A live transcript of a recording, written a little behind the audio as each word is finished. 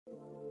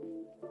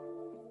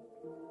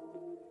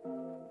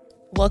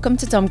Welcome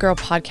to Dumb Girl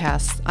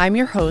Podcast. I'm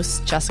your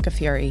host, Jessica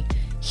Fury.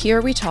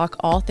 Here we talk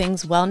all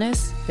things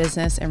wellness,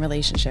 business, and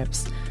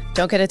relationships.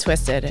 Don't get it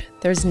twisted.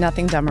 There's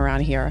nothing dumb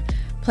around here.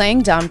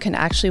 Playing dumb can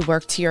actually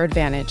work to your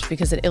advantage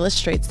because it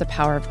illustrates the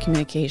power of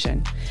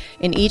communication.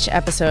 In each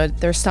episode,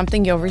 there's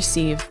something you'll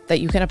receive that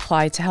you can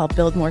apply to help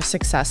build more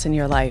success in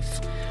your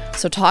life.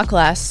 So talk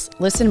less,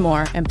 listen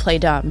more, and play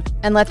dumb,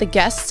 and let the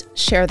guests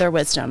share their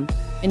wisdom.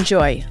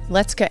 Enjoy.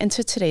 Let's get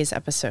into today's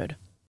episode.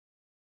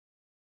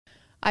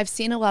 I've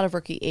seen a lot of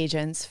rookie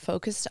agents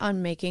focused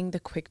on making the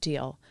quick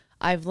deal.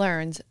 I've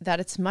learned that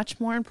it's much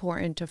more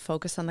important to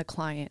focus on the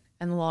client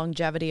and the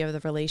longevity of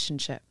the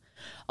relationship.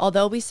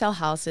 Although we sell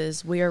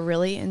houses, we are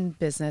really in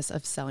business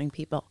of selling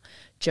people.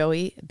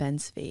 Joey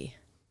Bensby.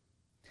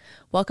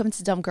 Welcome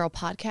to Dumb Girl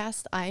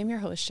Podcast. I am your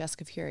host,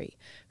 Jessica Fury.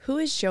 Who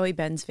is Joey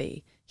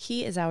Bensby?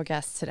 He is our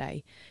guest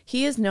today.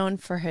 He is known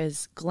for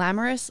his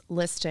glamorous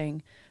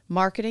listing,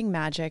 marketing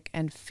magic,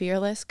 and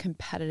fearless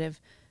competitive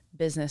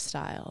business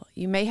style.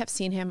 You may have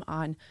seen him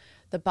on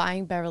the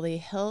Buying Beverly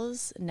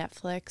Hills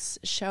Netflix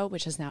show,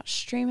 which is now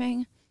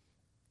streaming,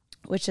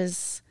 which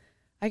is,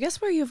 I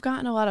guess, where you've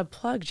gotten a lot of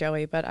plug,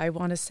 Joey. But I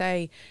want to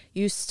say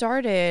you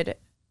started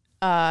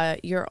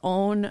your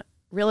own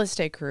real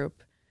estate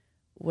group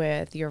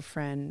with your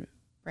friend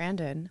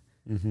Brandon,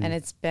 and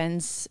it's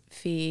Ben's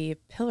Fee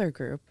Pillar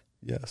Group.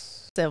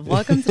 Yes. So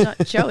welcome to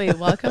Joey.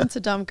 Welcome to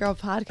Dumb Girl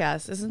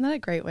Podcast. Isn't that a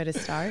great way to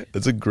start?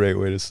 It's a great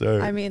way to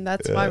start. I mean,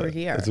 that's why we're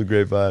here. It's a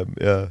great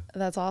vibe. Yeah.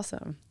 That's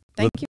awesome.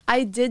 Thank you.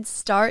 I did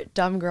start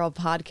Dumb Girl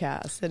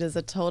Podcast. It is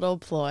a total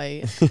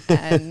ploy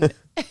and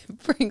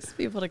it brings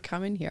people to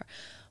come in here.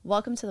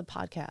 Welcome to the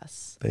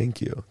podcast. Thank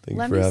you. Thank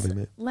you for having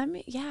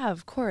me. Yeah,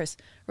 of course.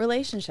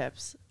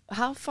 Relationships.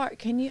 How far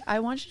can you,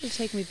 I want you to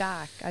take me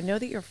back. I know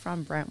that you're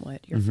from Brentwood.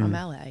 You're from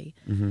LA.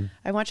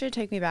 I want you to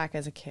take me back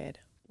as a kid.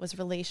 Was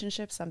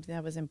relationship something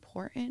that was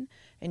important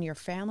in your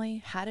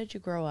family? How did you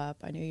grow up?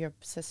 I knew your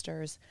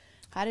sisters.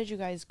 How did you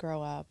guys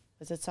grow up?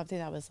 Was it something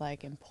that was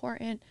like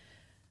important?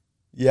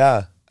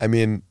 Yeah. I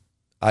mean,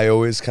 I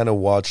always kind of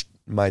watched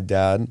my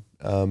dad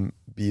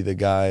be the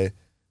guy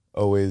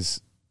always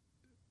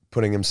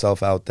putting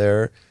himself out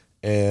there.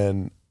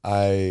 And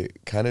I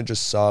kind of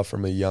just saw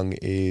from a young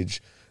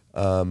age,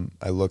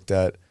 I looked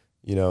at,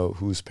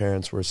 whose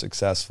parents were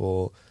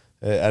successful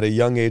at a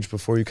young age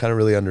before you kind of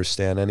really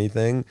understand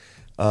anything.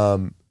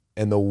 And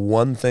the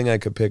one thing I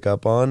could pick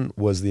up on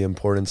was the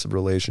importance of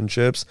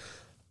relationships.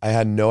 I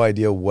had no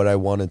idea what I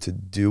wanted to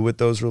do with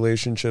those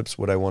relationships,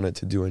 what I wanted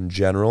to do in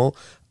general.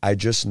 I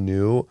just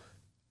knew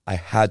I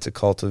had to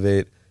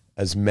cultivate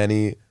as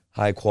many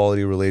high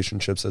quality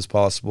relationships as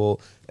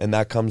possible. And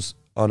that comes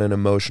on an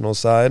emotional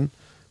side,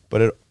 but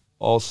it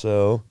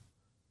also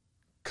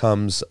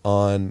comes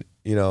on,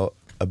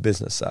 a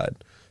business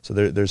side. So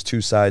there's two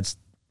sides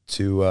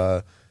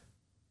to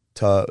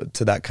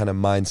that kind of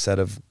mindset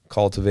of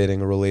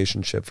cultivating a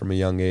relationship from a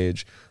young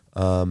age.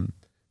 And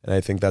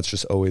I think that's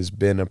just always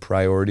been a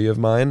priority of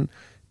mine.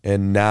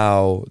 And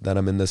now that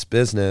I'm in this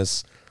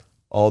business,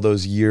 all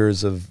those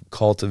years of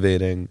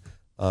cultivating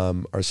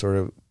are sort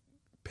of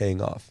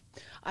paying off.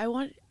 I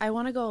want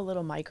to go a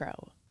little micro.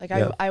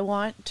 I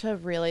want to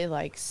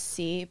really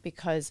see,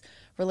 because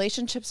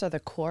relationships are the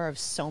core of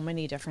so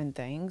many different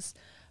things.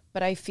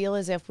 But I feel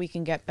as if we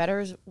can get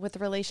better with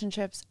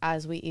relationships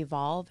as we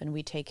evolve and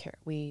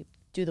we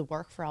do the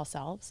work for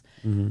ourselves.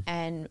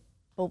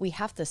 But we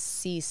have to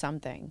see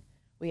something.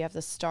 We have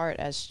to start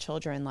as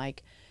children.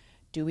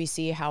 Do we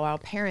see how our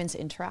parents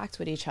interact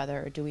with each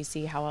other? Do we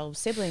see how our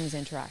siblings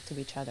interact with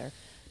each other?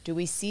 Do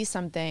we see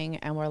something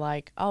and we're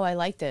like, oh, I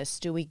like this?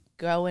 Do we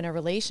go in a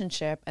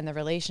relationship and the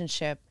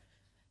relationship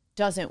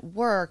doesn't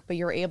work, but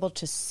you're able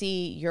to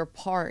see your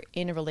part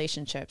in a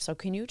relationship? So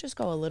can you just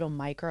go a little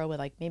micro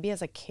with maybe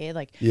as a kid,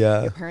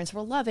 your parents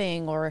were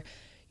loving, or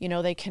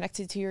they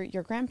connected to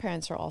your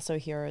grandparents are also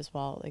here as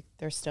well.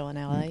 They're still in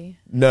LA.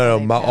 No,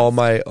 all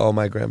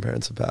my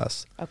grandparents have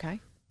passed. Okay.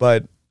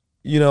 But,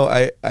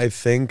 I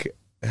think,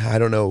 I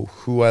don't know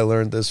who I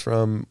learned this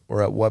from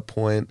or at what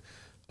point,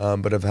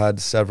 but I've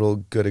had several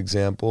good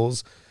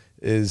examples,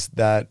 is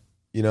that,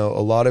 a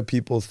lot of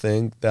people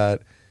think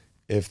that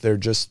if they're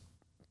just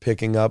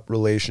picking up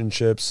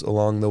relationships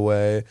along the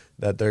way,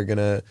 that they're going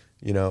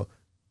to,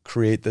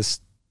 create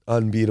this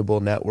unbeatable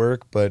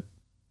network, but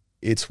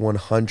it's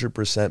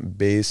 100%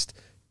 based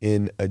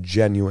in a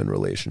genuine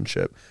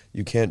relationship.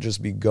 You can't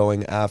just be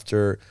going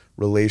after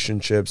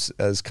relationships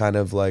as kind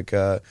of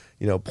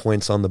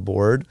points on the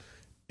board.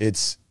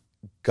 It's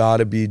got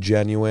to be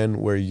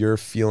genuine, where you're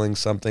feeling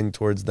something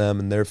towards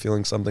them and they're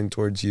feeling something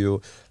towards you,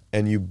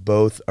 and you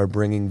both are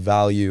bringing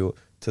value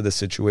to the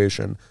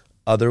situation.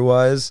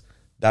 Otherwise,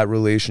 that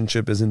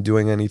relationship isn't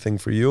doing anything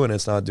for you and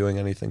it's not doing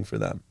anything for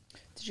them.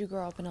 Did you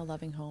grow up in a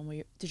loving home?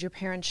 Did your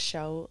parents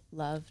show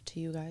love to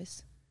you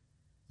guys?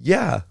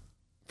 Yeah,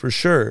 for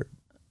sure.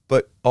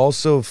 But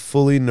also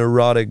fully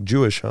neurotic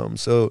Jewish home.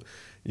 So,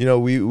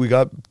 we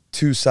got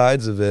two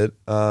sides of it.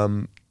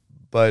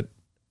 But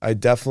I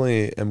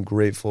definitely am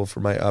grateful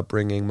for my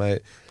upbringing.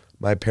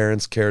 My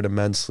parents cared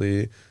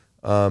immensely.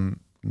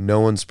 No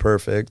one's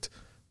perfect,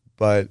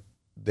 but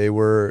they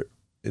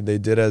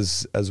did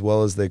as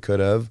well as they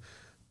could have.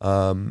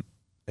 And,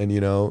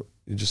 you know,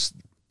 you just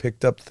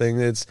picked up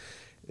things.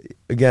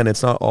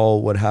 It's not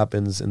all what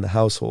happens in the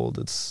household.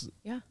 It's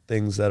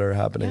things that are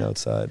happening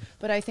outside.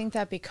 But I think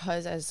that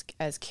because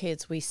as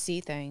kids, we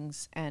see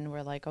things and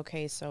we're like,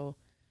 okay, so,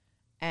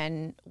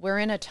 and we're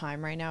in a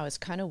time right now, it's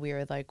kind of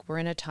weird. Like we're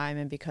in a time,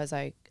 and because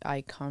I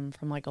come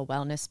from like a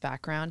wellness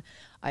background,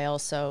 I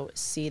also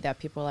see that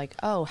people are like,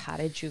 oh, how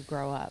did you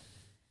grow up?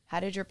 How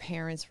did your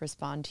parents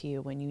respond to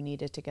you when you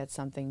needed to get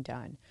something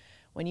done?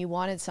 When you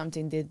wanted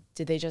something, did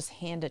they just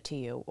hand it to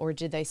you? Or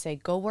did they say,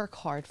 go work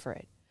hard for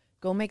it?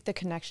 Go make the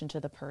connection to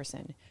the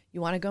person. You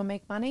want to go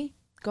make money?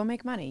 Go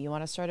make money. You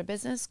want to start a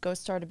business? Go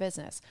start a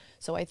business.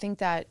 So I think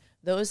that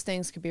those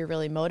things could be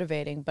really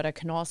motivating, but it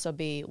can also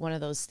be one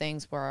of those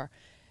things where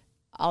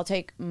I'll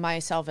take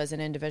myself as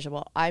an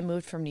individual. I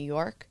moved from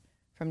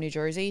New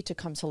Jersey to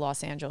come to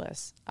Los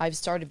Angeles. I've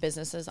started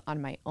businesses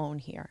on my own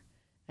here.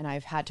 And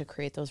I've had to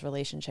create those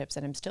relationships,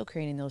 and I'm still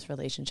creating those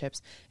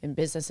relationships in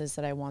businesses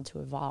that I want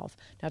to evolve.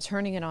 Now,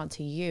 turning it on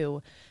to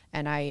you,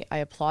 and I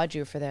applaud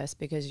you for this,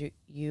 because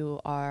you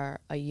are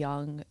a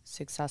young,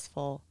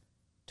 successful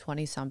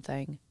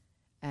 20-something,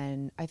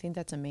 and I think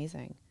that's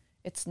amazing.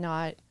 It's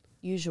not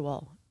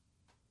usual,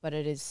 but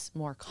it is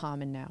more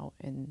common now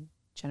in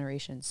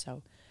generations.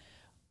 So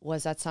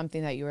was that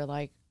something that you were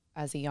like,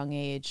 as a young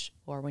age,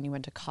 or when you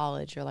went to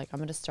college, you're like, I'm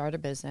going to start a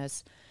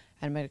business,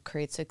 and I'm going to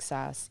create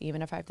success,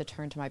 even if I have to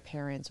turn to my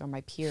parents or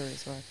my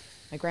peers or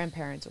my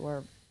grandparents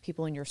or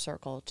people in your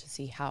circle to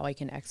see how I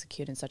can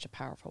execute in such a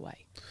powerful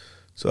way?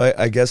 So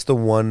I guess the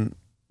one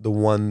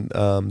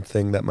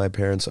thing that my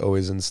parents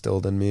always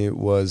instilled in me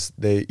was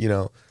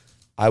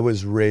I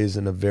was raised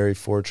in a very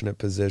fortunate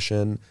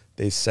position.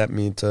 They sent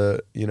me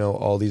to,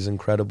 all these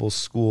incredible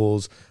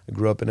schools. I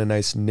grew up in a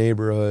nice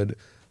neighborhood,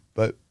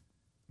 but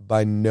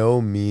by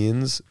no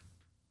means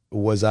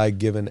was I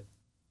given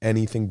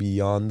anything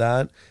beyond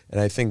that. And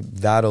I think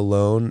that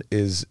alone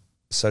is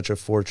such a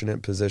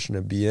fortunate position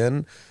to be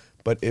in.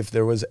 But if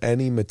there was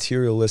any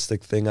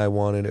materialistic thing I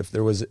wanted, if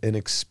there was an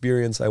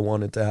experience I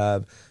wanted to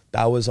have,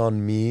 that was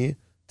on me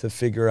to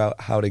figure out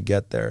how to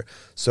get there.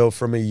 So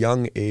from a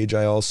young age,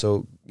 I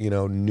also,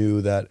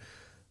 knew that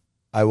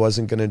I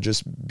wasn't going to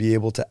just be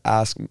able to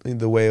ask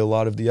the way a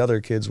lot of the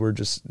other kids were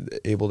just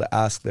able to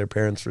ask their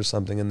parents for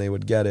something and they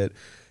would get it.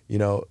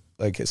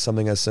 Like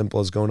something as simple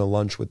as going to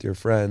lunch with your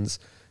friends.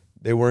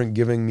 They weren't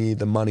giving me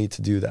the money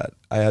to do that.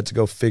 I had to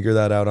go figure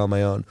that out on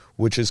my own,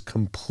 which is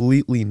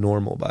completely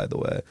normal, by the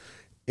way.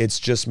 It's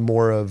just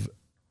more of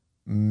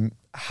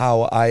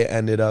how I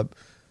ended up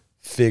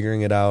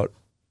figuring it out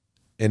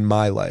in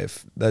my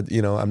life. That,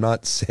 I'm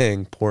not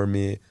saying poor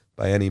me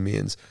by any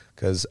means,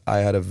 because I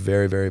had a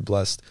very, very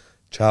blessed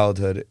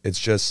childhood. It's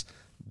just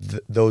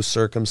those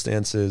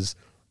circumstances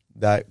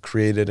that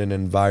created an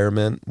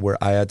environment where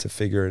I had to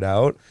figure it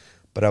out.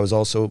 But I was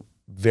also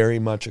very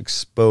much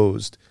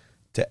exposed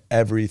to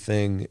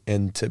everything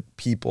and to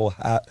people,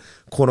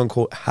 quote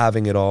unquote,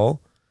 having it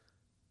all.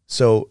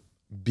 So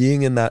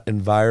being in that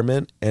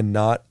environment and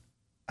not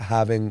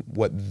having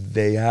what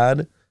they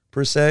had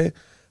per se,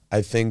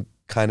 I think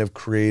kind of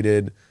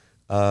created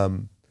a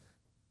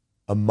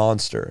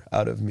monster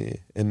out of me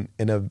in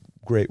a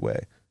great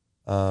way.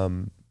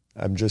 I'm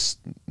just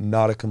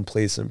not a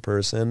complacent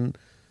person,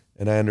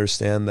 and I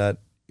understand that,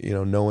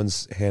 no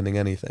one's handing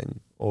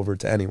anything over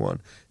to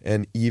anyone.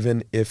 And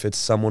even if it's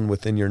someone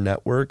within your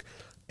network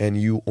and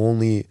you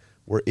only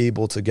were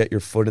able to get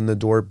your foot in the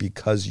door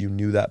because you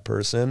knew that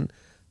person,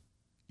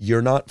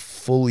 you're not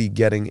fully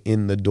getting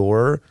in the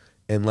door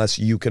unless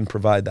you can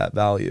provide that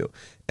value.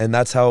 And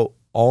that's how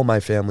all my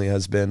family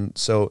has been.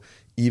 So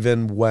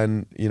even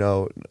when,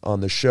 on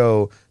the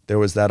show, there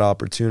was that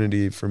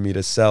opportunity for me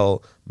to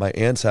sell my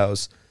aunt's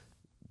house,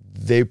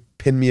 they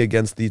pinned me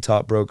against the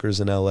top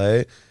brokers in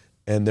LA,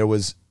 and there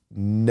was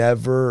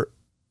never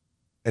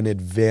an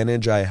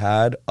advantage I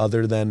had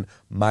other than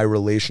my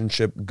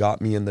relationship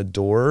got me in the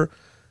door,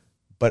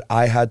 but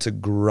I had to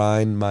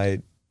grind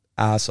my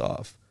ass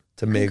off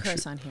to make sure.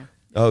 On here.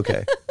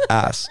 Okay,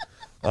 ass.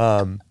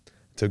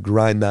 To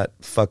grind that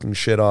fucking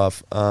shit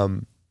off.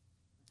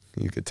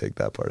 You could take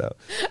that part out.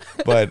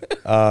 But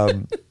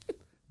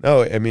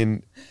no, I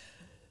mean,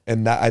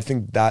 and that, I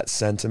think that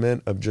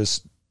sentiment of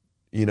just,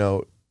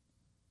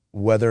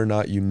 whether or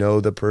not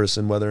the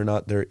person, whether or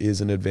not there is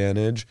an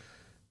advantage,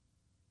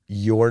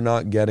 you're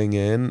not getting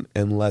in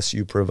unless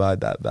you provide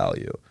that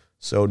value.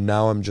 So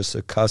now I'm just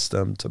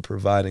accustomed to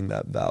providing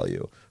that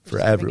value for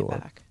everyone.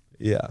 Back.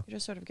 Yeah. You're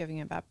just sort of giving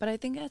it back. But I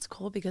think that's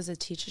cool because it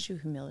teaches you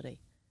humility.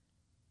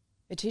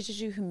 It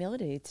teaches you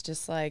humility. It's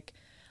just like,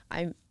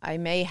 I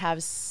may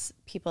have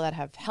people that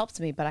have helped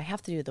me, but I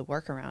have to do the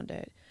work around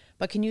it.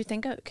 But can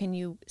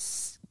you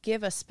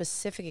give a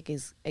specific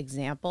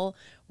example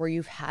where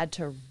you've had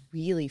to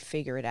really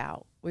figure it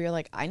out, where you're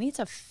like, I need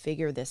to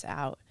figure this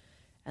out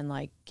and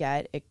like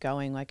get it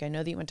going? Like, I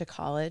know that you went to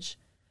college.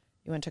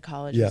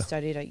 Yeah. You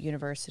studied at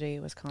University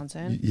of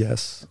Wisconsin.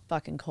 Yes.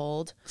 Fucking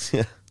cold.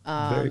 Yeah.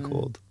 Very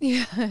cold.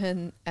 Yeah.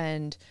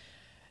 And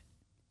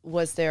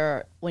was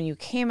there, when you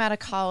came out of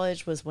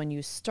college, was when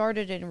you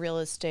started in real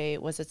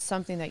estate, was it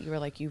something that you were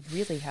like, you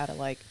really had to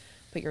like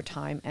put your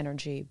time,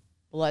 energy,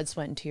 blood,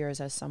 sweat, and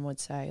tears, as some would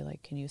say?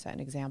 Like, can you set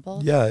an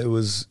example? Yeah, it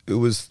was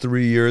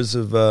 3 years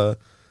of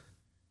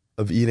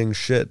eating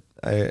shit.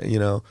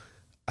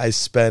 I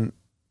spent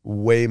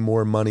way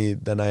more money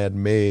than I had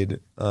made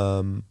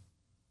for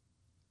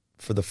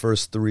the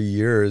first 3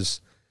 years,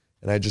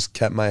 and I just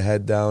kept my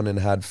head down and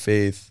had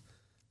faith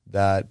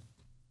that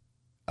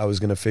I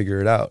was going to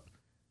figure it out.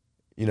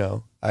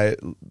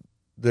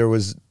 There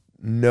was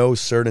no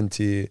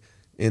certainty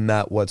in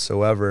that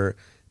whatsoever.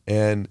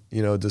 And,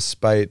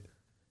 despite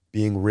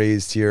being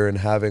raised here and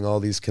having all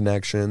these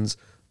connections,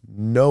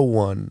 no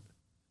one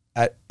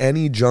at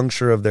any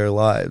juncture of their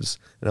lives,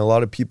 and a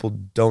lot of people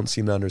don't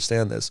seem to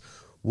understand this,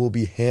 will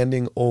be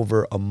handing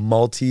over a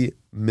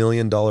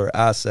multi-million-dollar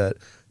asset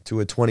to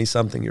a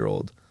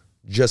 20-something-year-old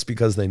just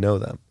because they know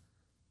them.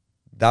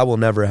 That will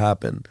never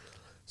happen.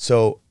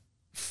 So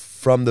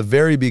from the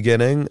very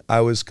beginning,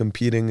 I was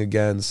competing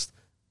against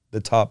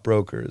the top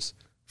brokers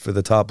for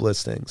the top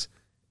listings.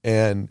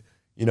 And,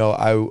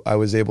 I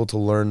was able to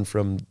learn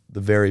from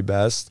the very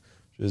best,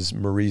 which is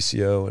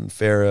Mauricio and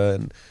Farah,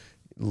 and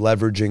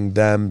leveraging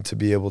them to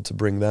be able to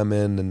bring them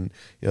in. And,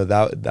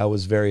 that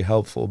was very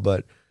helpful.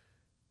 But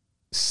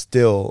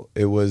still,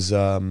 it was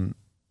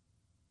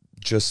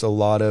just a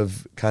lot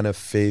of kind of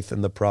faith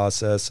in the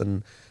process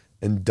and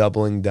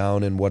doubling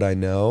down in what I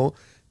know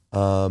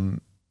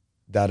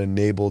that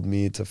enabled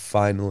me to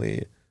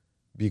finally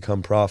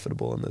become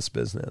profitable in this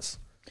business.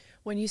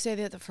 When you say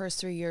that the first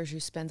 3 years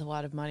you spent a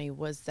lot of money,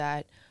 was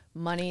that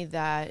money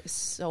that,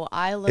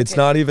 it's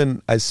not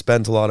even I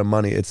spent a lot of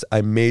money. It's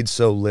I made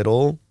so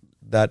little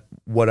that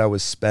what I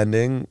was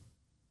spending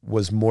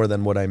was more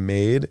than what I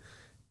made.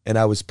 And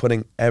I was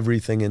putting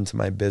everything into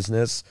my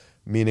business,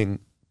 meaning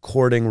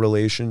courting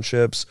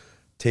relationships,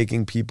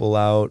 taking people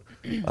out,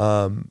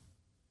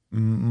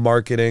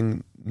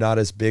 marketing, not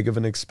as big of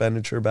an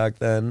expenditure back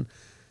then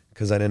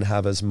because I didn't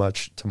have as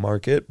much to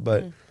market,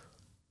 but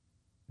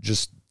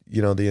just, the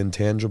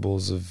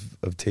intangibles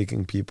of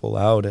taking people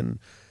out and,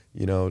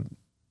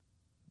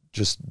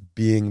 just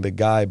being the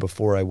guy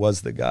before I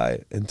was the guy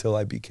until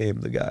I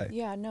became the guy.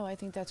 Yeah, no, I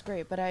think that's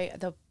great. But I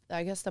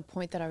guess the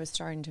point that I was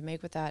starting to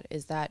make with that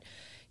is that,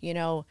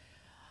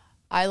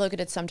 I look at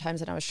it sometimes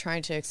and I was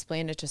trying to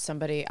explain it to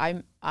somebody.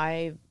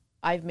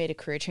 I've made a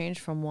career change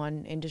from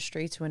one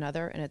industry to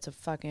another, and it's a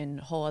fucking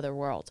whole other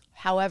world.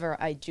 However,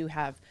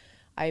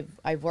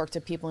 I've worked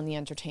with people in the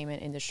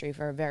entertainment industry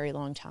for a very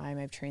long time.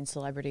 I've trained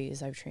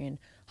celebrities. I've trained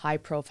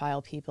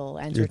high-profile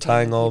people. You're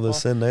tying all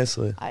this in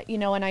nicely.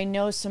 And I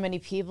know so many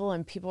people,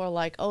 and people are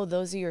like, oh,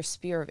 those are your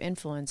sphere of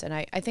influence. And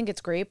I think it's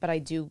great, but I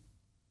do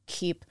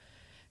keep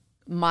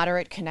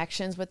moderate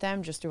connections with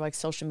them just through like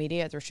social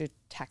media, through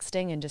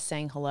texting and just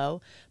saying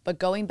hello. But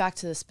going back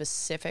to the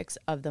specifics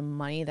of the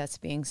money that's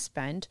being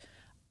spent,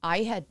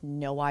 I had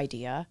no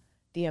idea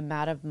the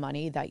amount of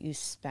money that you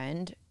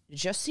spend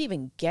just to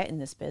even get in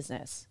this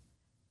business.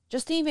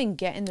 Just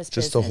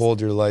to hold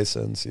your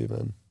license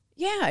even.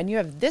 Yeah, and you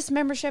have this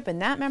membership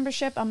and that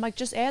membership. I'm like,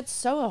 just add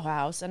Soho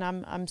House and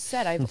I'm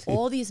set. I have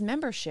all these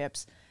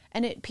memberships.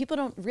 And people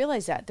don't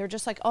realize that. They're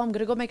just like, oh, I'm going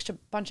to go make a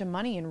bunch of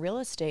money in real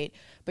estate.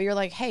 But you're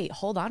like, hey,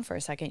 hold on for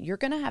a second. You're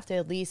going to have to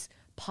at least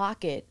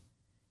pocket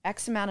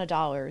X amount of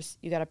dollars.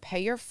 You got to pay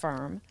your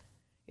firm.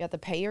 You have to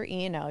pay your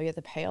E&O. You have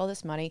to pay all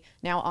this money.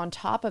 Now, on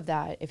top of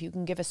that, if you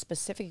can give a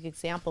specific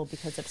example,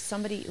 because if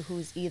somebody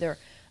who's either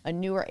a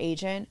newer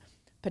agent,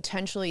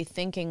 potentially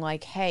thinking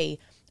like, hey,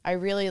 I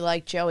really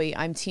like Joey.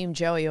 I'm Team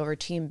Joey over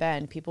Team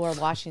Ben. People are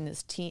watching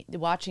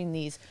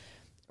these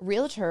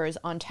realtors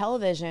on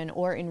television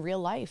or in real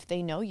life.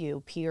 They know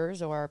you,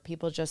 peers or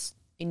people just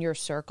in your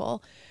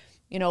circle.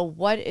 Can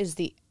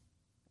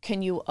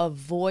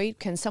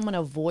someone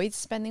avoid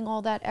spending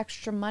all that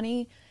extra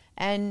money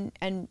and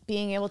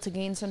being able to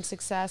gain some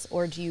success?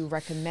 Or do you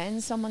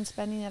recommend someone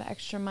spending that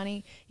extra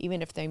money,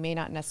 even if they may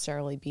not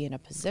necessarily be in a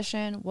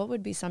position? What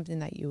would be something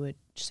that you would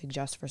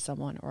suggest for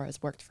someone or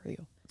has worked for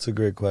you? It's a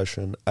great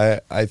question.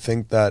 I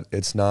think that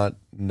it's not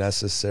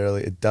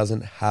necessarily, it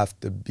doesn't have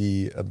to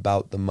be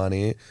about the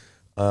money.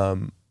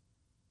 To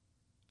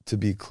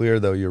be clear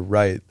though, you're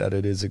right that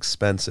it is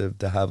expensive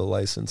to have a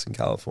license in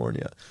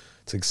California.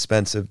 It's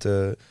expensive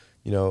to,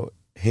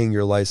 hang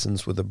your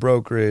license with a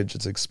brokerage.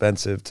 It's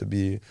expensive to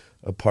be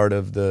a part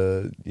of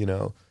the,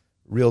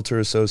 realtor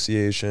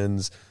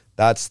associations.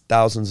 That's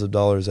thousands of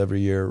dollars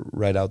every year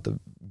right out the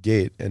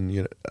gate.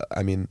 And,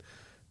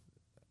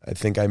 I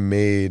think I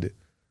made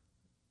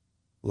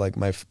like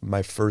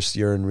my first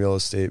year in real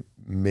estate,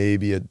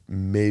 maybe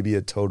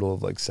a total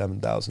of like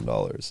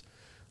 $7,000.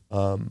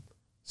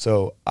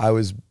 So I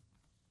was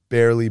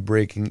barely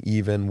breaking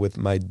even with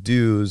my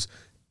dues,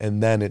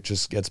 and then it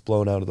just gets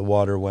blown out of the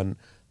water when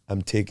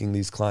I'm taking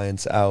these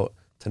clients out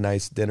to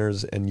nice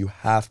dinners, and you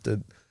have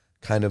to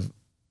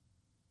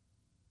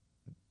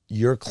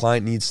your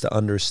client needs to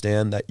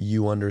understand that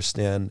you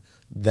understand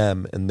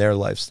them and their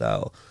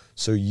lifestyle.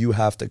 So you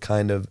have to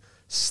kind of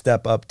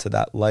step up to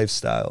that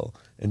lifestyle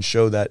and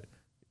show that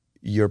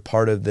you're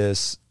part of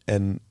this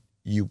and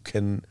you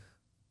can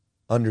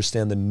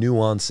understand the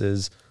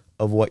nuances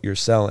of what you're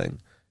selling.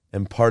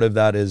 And part of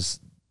that is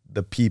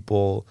the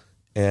people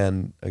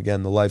and,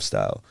 again, the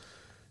lifestyle.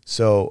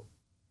 So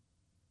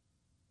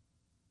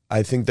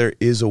I think there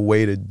is a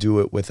way to do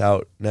it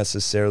without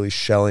necessarily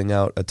shelling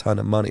out a ton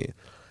of money.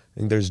 I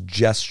think there's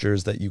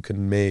gestures that you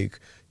can make.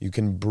 You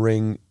can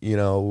bring,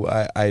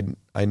 I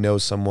know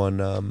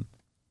someone,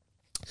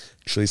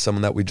 actually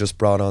someone that we just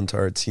brought onto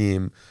our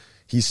team.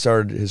 He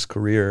started his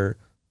career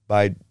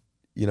by,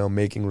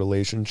 making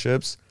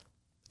relationships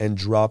and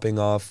dropping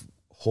off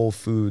Whole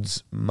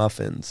Foods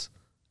muffins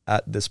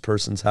at this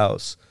person's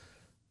house.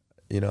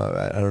 I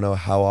don't know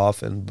how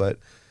often, but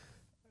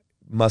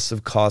must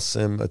have cost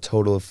him a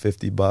total of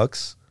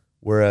 $50,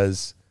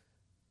 whereas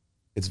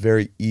it's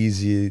very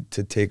easy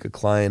to take a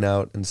client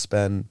out and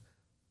spend.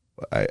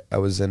 I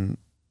was in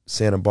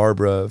Santa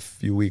Barbara a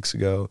few weeks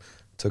ago,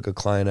 took a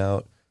client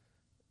out,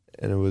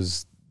 and it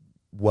was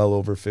well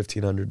over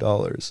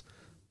 $1,500.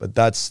 But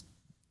that's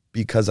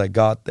because I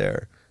got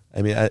there.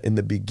 I mean, in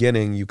the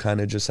beginning, you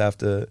kind of just have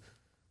to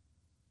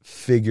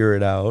figure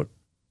it out,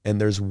 and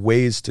there's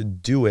ways to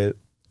do it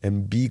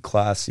and be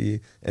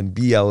classy and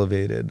be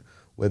elevated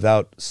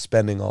without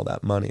spending all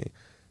that money.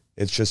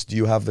 It's just, do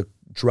you have the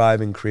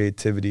drive and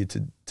creativity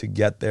to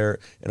get there,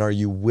 and are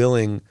you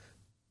willing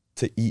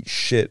to eat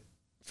shit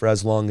for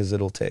as long as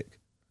it'll take?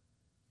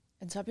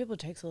 And some people it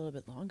takes a little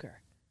bit longer.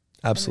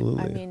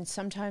 Absolutely. I mean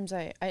sometimes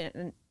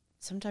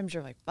sometimes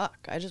you're like, fuck,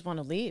 I just want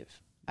to leave.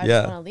 I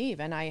just want to leave,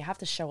 and I have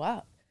to show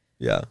up.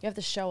 Yeah. You have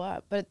to show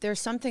up. But there's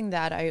something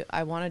that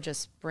I want to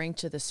just bring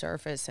to the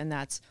surface, and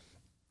that's,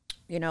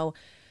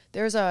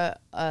 there's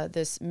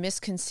this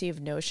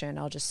misconceived notion,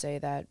 I'll just say,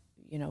 that,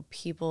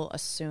 people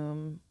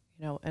assume,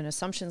 and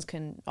assumptions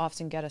can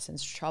often get us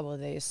into trouble.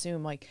 They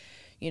assume, like,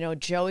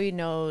 Joey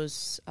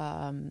knows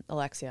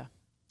Alexia.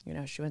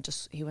 He went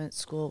to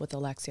school with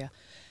Alexia.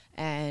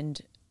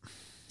 And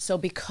so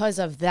because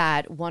of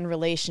that one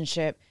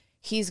relationship,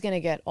 he's going to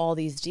get all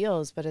these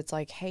deals. But it's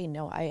like, hey,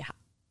 no,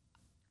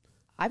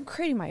 I'm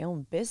creating my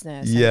own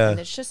business. And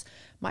it's just,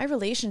 my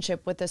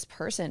relationship with this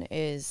person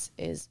is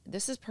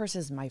this person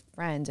is my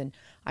friend, and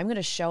I'm going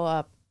to show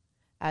up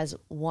as,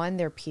 one,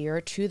 their peer,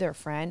 two, their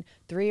friend,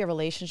 three, a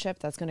relationship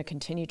that's going to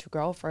continue to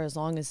grow for as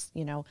long as,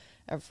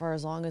 for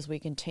as long as we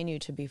continue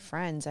to be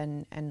friends,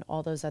 and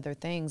all those other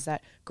things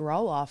that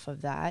grow off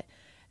of that.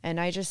 And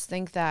I just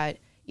think that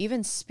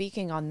even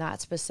speaking on that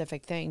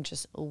specific thing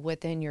just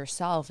within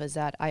yourself is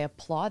that I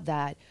applaud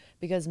that,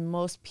 because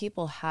most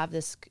people have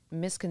this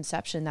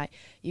misconception that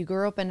you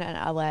grew up in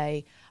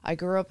LA. I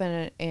grew up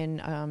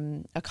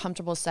in a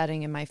comfortable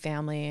setting in my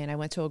family, and I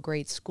went to a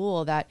great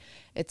school, that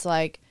it's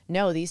like,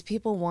 no, these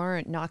people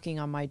weren't knocking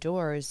on my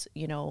doors.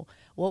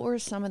 What were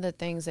some of the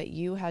things that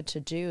you had to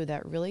do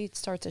that really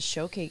start to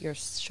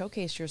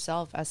showcase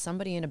yourself as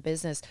somebody in a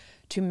business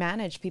to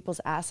manage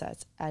people's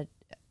assets at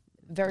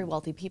very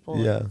wealthy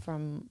people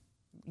from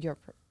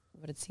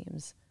what it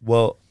seems?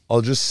 Well,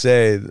 I'll just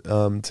say,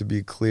 to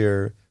be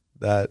clear,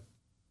 that,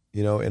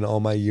 in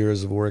all my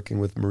years of working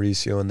with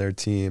Mauricio and their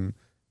team,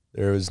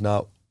 there is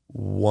not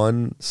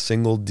one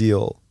single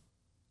deal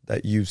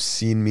that you've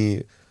seen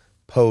me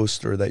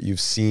post or that you've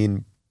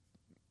seen,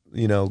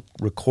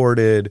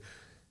 recorded.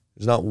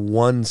 There's not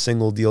one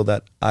single deal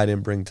that I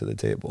didn't bring to the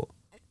table.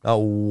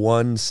 Not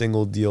one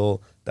single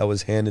deal that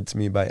was handed to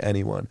me by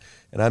anyone.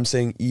 And I'm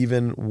saying,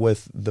 even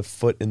with the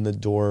foot in the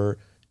door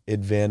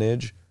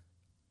advantage,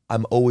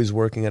 I'm always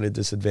working at a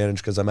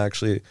disadvantage, because I'm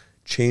actually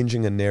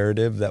changing a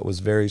narrative that was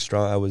very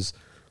strong. I was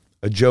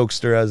a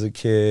jokester as a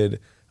kid.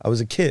 I was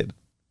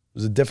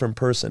a different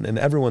person, and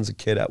everyone's a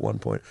kid at one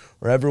point,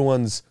 or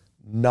everyone's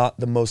not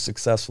the most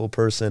successful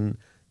person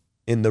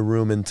in the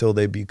room until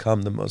they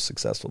become the most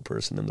successful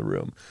person in the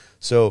room.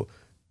 So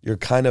you're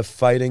kind of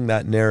fighting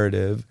that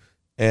narrative,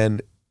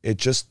 and it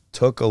just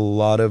took a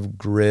lot of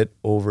grit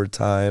over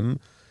time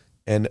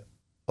and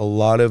a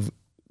lot of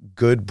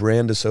good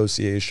brand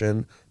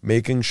association,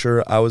 making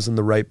sure I was in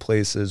the right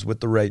places with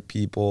the right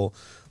people.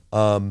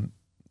 One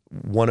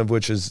of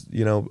which is,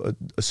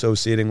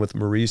 associating with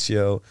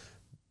Mauricio.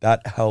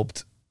 That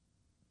helped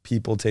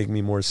people take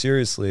me more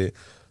seriously.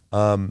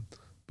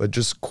 But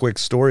just quick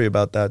story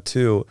about that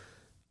too.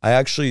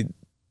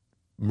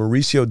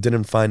 Mauricio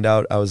didn't find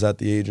out I was at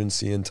the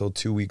agency until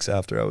 2 weeks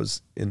after I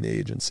was in the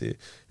agency.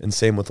 And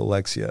same with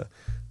Alexia,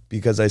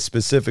 because I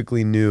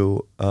specifically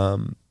knew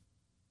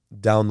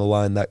down the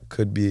line that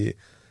could be,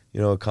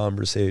 a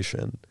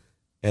conversation,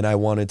 and I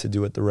wanted to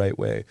do it the right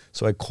way.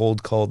 So I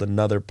cold called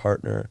another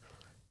partner,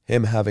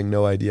 him having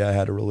no idea I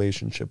had a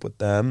relationship with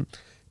them.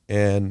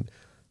 And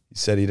he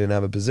said he didn't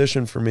have a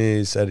position for me.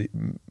 He said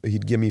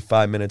he'd give me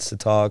 5 minutes to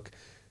talk.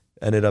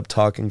 Ended up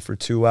talking for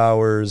 2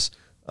 hours,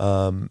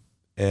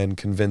 and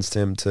convinced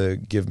him to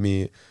give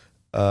me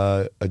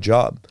a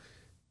job.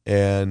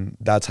 And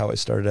that's how I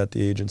started at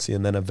the agency.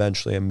 And then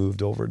eventually I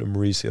moved over to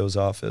Mauricio's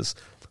office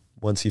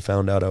once he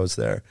found out I was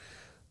there.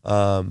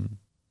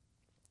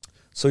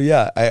 So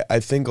yeah, I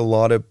think a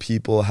lot of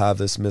people have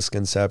this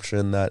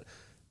misconception that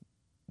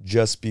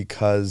just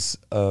because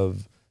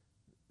of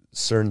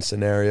certain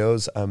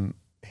scenarios, I'm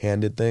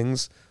handed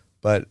things.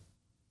 But,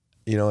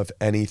 you know, if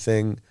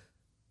anything,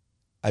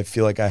 I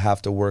feel like I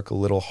have to work a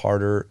little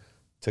harder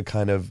to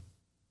kind of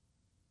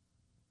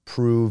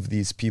prove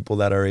these people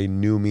that already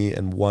knew me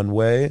in one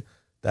way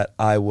that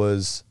I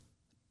was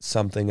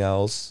something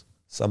else,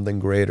 something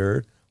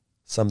greater,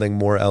 something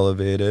more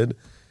elevated,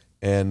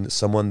 and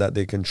someone that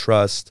they can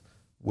trust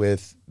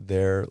with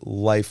their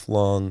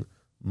lifelong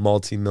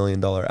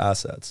multi-million-dollar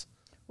assets.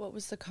 What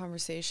was the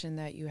conversation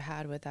that you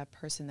had with that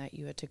person that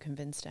you had to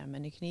convince them?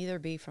 And it can either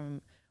be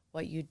from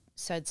what you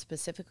said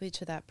specifically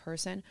to that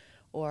person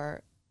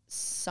or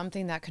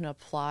something that can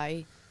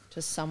apply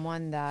to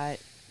someone that,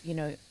 you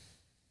know,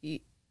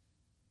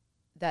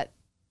 that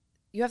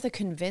you have to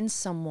convince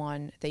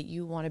someone that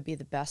you want to be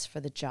the best for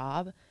the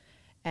job,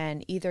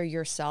 and either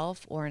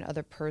yourself or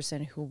another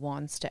person who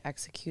wants to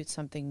execute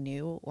something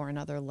new or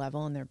another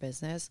level in their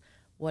business.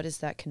 What does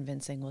that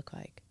convincing look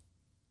like?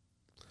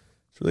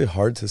 It's really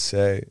hard to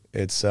say.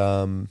 It's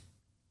you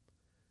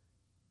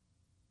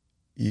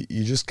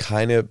just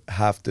kind of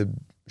have to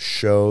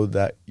show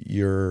that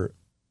you're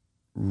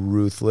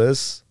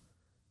ruthless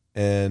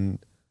and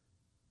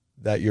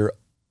that you're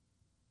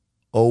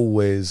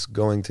always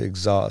going to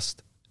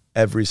exhaust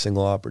every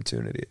single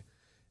opportunity.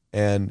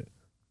 And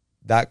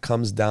that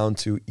comes down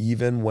to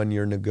even when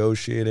you're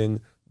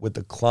negotiating with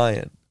the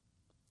client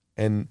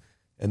and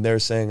they're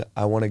saying,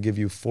 I want to give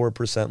you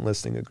 4%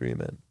 listing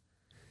agreement.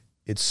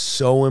 It's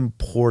so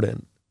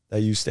important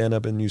that you stand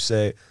up and you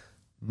say,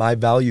 my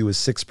value is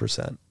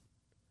 6%,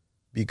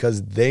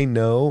 because they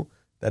know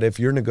that if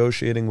you're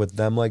negotiating with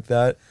them like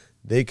that,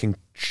 they can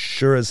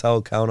sure as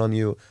hell count on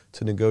you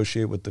to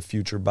negotiate with the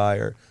future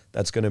buyer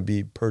that's going to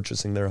be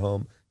purchasing their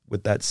home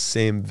with that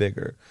same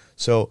vigor.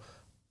 So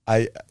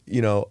I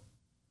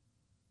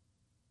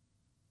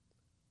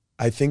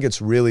think it's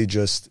really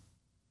just,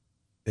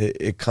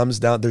 it comes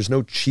down, there's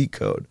no cheat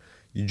code.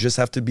 You just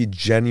have to be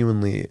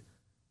genuinely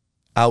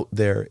out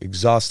there,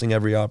 exhausting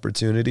every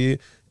opportunity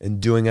and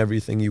doing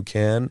everything you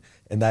can.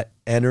 And that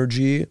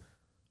energy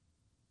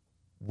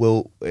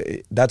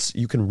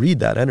you can read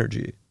that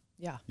energy.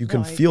 Yeah. You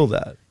can feel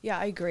that. Yeah,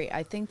 I agree.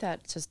 I think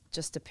that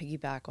just to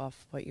piggyback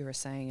off what you were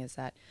saying is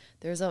that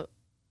there's a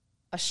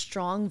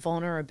strong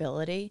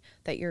vulnerability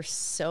that you're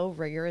so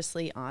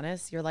rigorously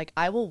honest. You're like,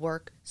 I will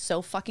work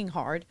so fucking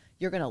hard.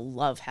 You're going to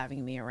love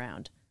having me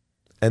around.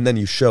 And then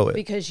you show it.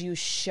 Because you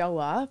show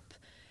up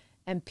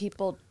and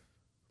people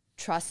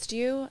trust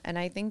you. And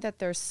I think that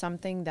there's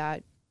something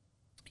that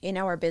in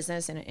our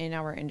business and in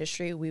our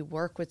industry, we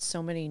work with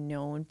so many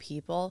known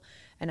people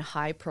and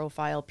high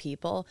profile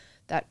people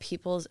that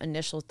people's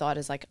initial thought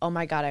is like, oh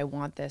my God, I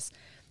want this.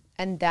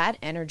 And that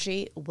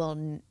energy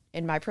will,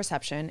 in my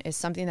perception, is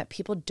something that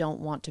people don't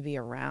want to be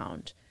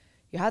around.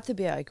 You have to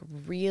be like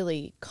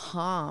really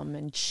calm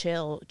and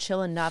chill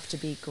enough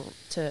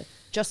to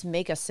just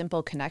make a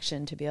simple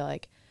connection to be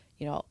like,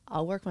 you know,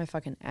 I'll work my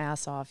fucking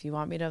ass off. You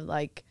want me to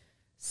like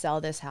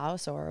sell this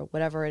house or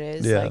whatever it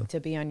is, like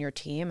to be on your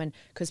team. And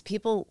because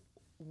people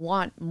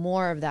want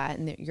more of that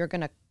and you're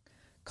going to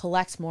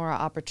collect more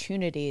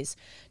opportunities.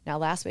 Now,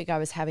 last week I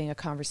was having a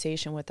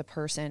conversation with a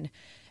person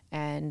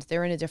and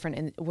they're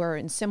we're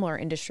in similar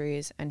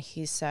industries. And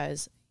he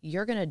says,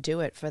 you're going to do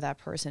it for that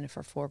person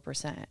for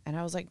 4%. And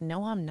I was like,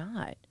 no, I'm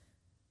not.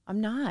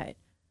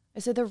 I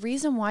said, the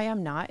reason why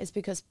I'm not is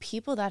because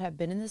people that have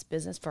been in this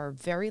business for a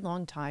very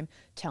long time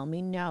tell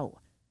me no.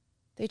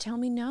 They tell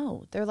me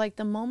no. They're like,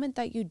 the moment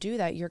that you do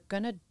that, you're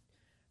going to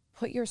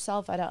put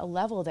yourself at a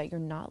level that you're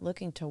not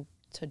looking to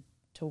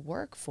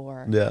work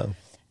for. Yeah.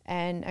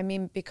 And I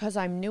mean, because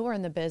I'm newer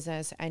in the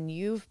business and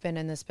you've been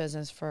in this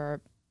business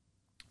for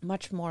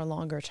much more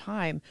longer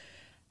time,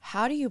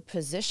 how do you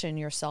position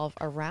yourself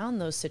around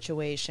those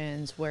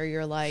situations where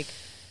you're like,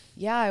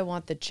 yeah, I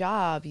want the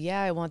job.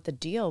 Yeah, I want the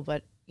deal.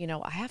 But, you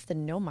know, I have to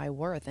know my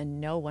worth and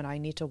know when I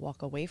need to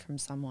walk away from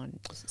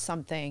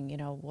something, you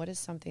know, what is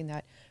something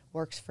that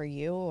works for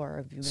you, or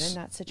have you been in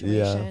that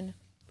situation? Yeah.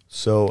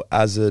 So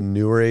as a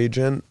newer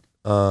agent,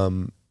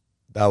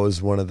 that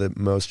was one of the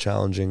most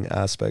challenging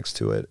aspects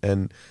to it.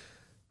 And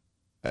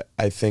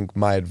I think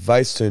my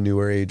advice to a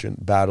newer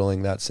agent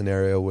battling that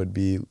scenario would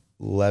be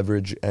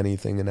leverage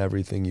anything and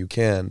everything you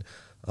can.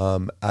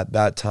 At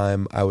that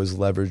time, I was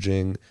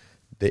leveraging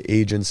the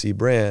agency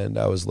brand.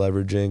 I was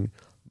leveraging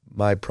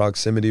my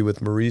proximity with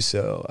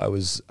Mauricio. I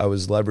was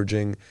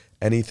leveraging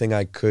anything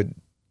I could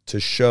to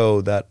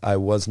show that I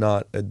was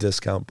not a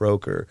discount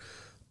broker.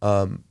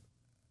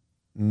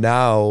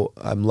 Now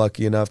I'm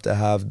lucky enough to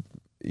have,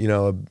 you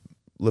know, a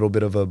little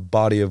bit of a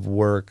body of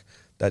work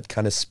that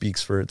kind of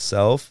speaks for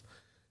itself.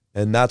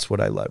 And that's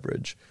what I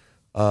leverage.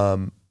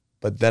 But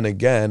then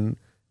again,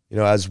 you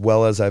know, as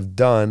well as I've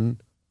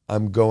done,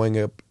 I'm going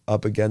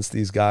up against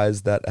these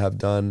guys that have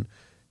done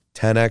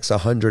 10x,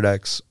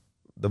 100x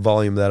the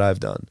volume that I've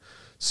done.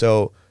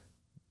 So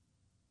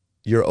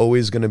you're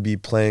always going to be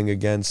playing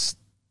against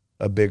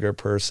a bigger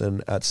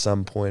person at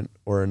some point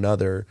or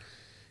another.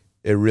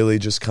 It really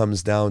just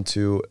comes down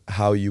to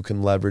how you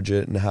can leverage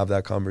it and have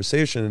that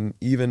conversation. And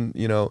even,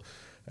 you know,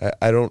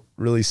 I don't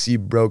really see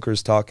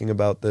brokers talking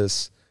about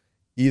this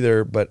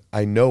either, but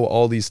I know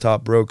all these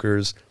top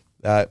brokers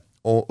that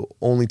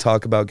only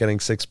talk about getting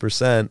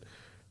 6%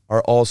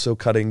 are also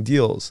cutting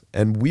deals.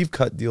 And we've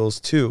cut deals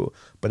too,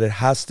 but it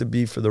has to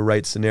be for the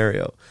right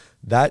scenario.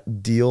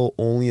 That deal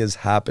only is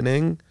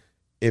happening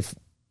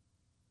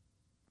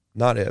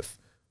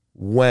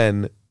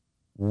when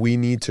we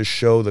need to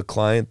show the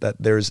client that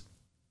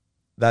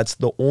that's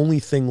the only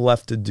thing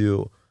left to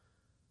do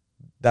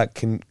that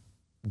can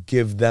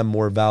give them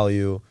more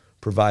value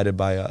provided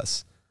by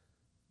us.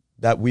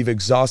 That we've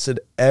exhausted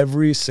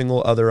every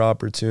single other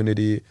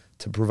opportunity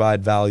to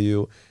provide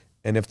value.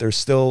 And if they're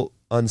still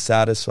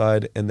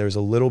unsatisfied and there's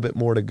a little bit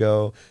more to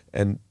go,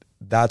 and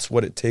that's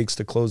what it takes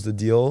to close the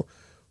deal,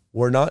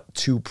 we're not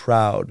too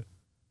proud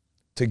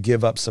to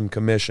give up some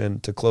commission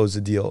to close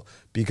the deal.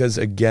 Because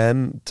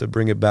again, to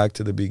bring it back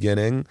to the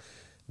beginning,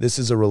 this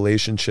is a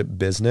relationship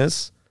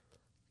business.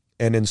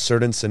 And in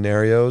certain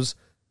scenarios,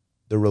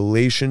 the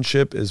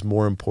relationship is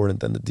more important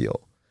than the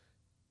deal.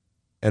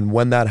 And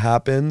when that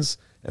happens,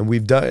 and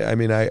we've done, I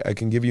mean, I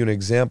can give you an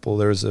example.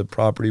 There's a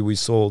property we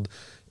sold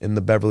in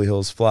the Beverly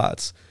Hills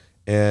Flats,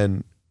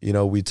 and, you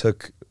know, we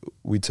took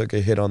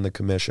a hit on the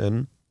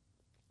commission,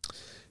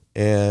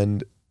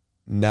 and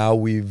now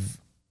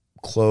we've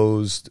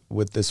closed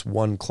with this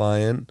one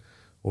client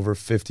over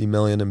 50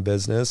 million in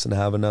business and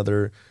have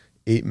another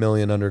 8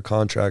 million under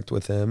contract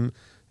with him.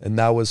 And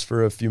that was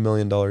for a few $1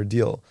 million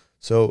deal.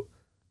 So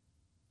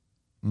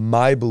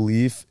my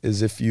belief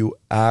is if you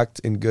act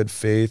in good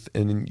faith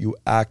and you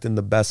act in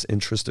the best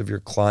interest of your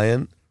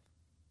client,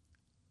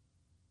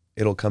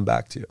 it'll come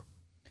back to you.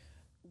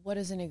 What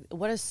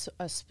is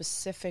a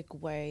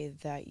specific way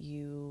that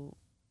you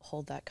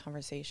hold that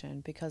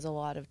conversation? Because a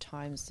lot of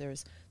times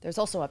there's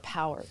also a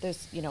power.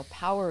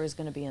 Power is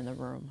going to be in the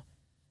room.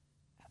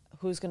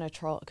 Who's going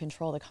to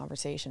control the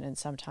conversation? And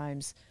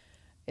sometimes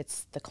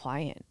it's the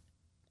client.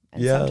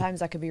 And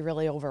sometimes that could be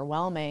really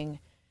overwhelming.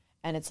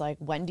 And it's like,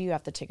 when do you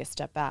have to take a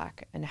step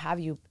back? And have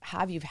you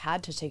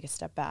had to take a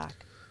step back?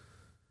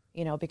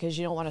 You know, because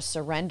you don't want to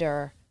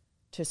surrender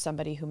to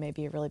somebody who may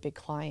be a really big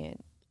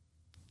client.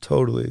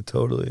 Totally.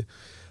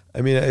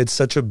 I mean, it's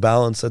such a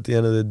balance at the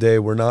end of the day.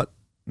 We're not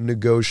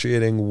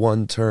negotiating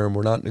one term.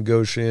 We're not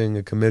negotiating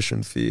a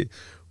commission fee.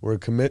 We're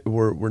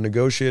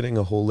negotiating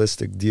a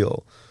holistic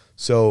deal.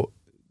 So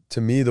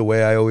to me, the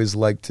way I always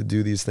like to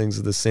do these things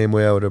is the same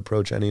way I would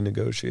approach any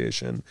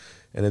negotiation.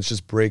 And it's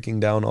just breaking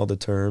down all the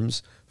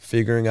terms,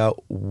 figuring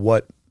out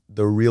what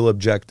the real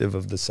objective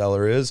of the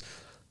seller is,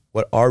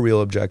 what our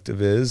real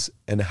objective is,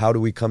 and how do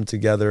we come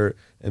together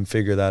and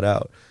figure that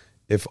out.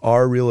 If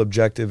our real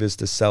objective is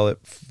to sell it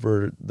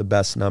for the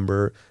best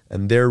number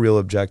and their real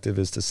objective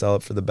is to sell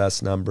it for the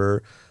best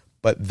number,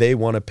 but they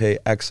want to pay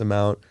X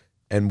amount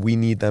and we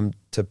need them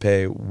to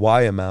pay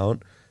Y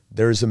amount,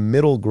 there's a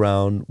middle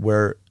ground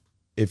where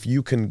if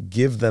you can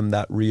give them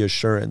that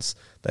reassurance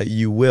that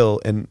you will,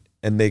 and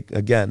they,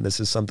 again, this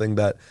is something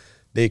that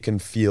they can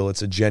feel,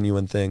 it's a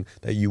genuine thing,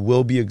 that you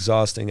will be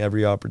exhausting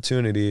every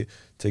opportunity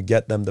to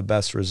get them the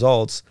best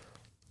results,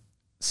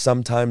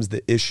 sometimes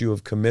the issue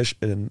of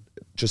commission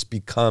just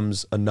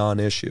becomes a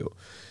non-issue.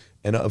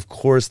 And of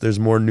course, there's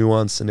more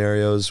nuanced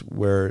scenarios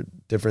where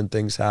different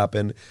things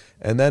happen.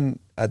 And then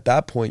at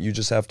that point, you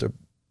just have to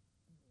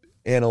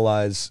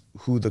analyze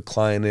who the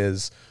client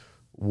is,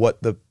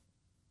 what the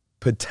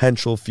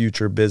potential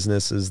future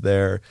business is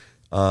there.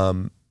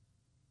 And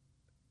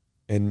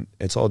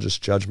it's all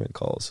just judgment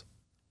calls.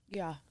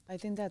 Yeah, I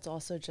think that's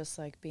also just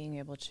like being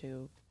able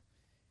to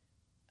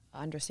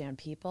understand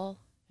people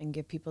and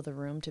give people the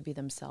room to be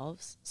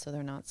themselves so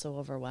they're not so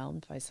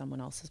overwhelmed by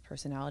someone else's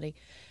personality.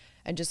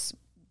 And just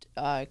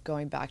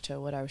going back to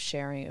what I was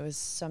sharing, it was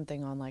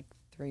something on like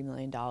 $3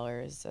 million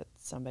that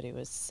somebody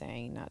was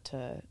saying not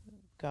to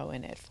go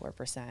in at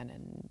 4%,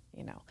 and,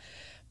 you know.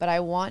 But I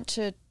want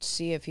to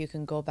see if you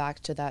can go back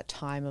to that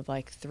time of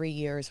like 3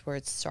 years where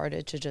it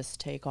started to just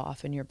take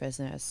off in your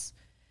business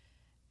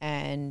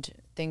and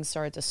things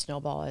started to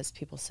snowball, as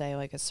people say,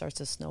 like it starts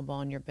to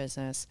snowball in your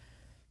business.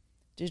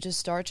 Did you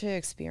start to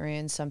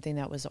experience something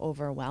that was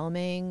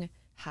overwhelming?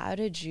 How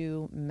did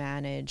you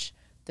manage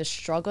the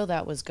struggle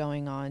that was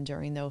going on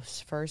during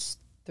those first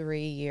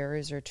 3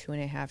 years or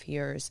 2.5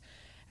 years?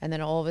 And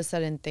then all of a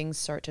sudden things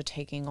start to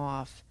taking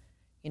off.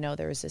 You know,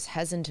 there was this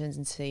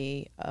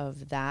hesitancy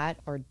of that,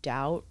 or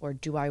doubt, or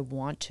do I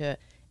want to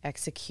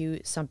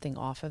execute something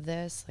off of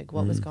this? Like,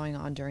 what was going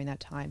on during that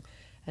time?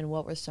 And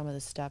what were some of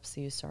the steps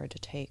that you started to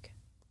take?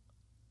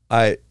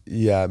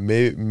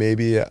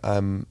 Maybe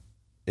I'm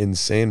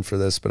insane for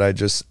this, but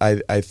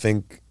I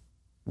think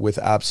with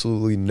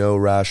absolutely no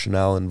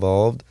rationale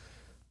involved,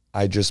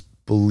 I just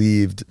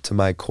believed to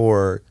my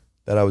core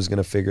that I was going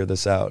to figure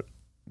this out,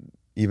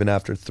 even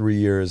after 3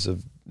 years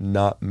of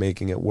not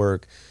making it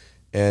work.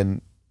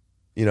 And,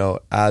 you know,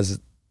 as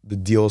the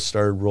deals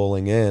started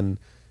rolling in,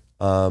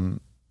 and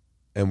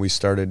we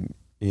started,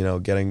 you know,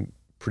 getting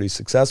pretty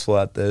successful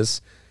at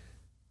this,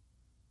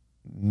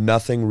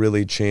 nothing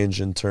really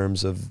changed in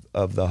terms of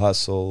the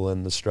hustle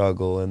and the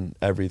struggle and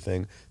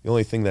everything. The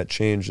only thing that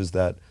changed is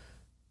that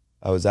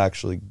I was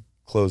actually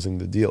closing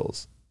the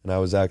deals and I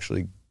was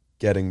actually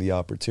getting the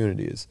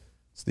opportunities.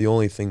 It's the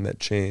only thing that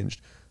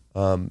changed.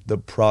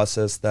 The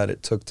process that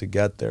it took to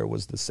get there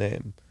was the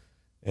same.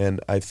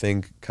 And I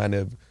think kind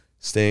of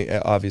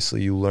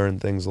obviously you learn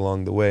things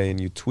along the way and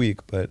you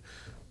tweak, but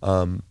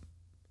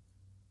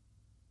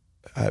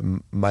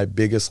my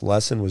biggest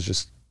lesson was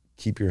just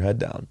keep your head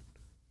down.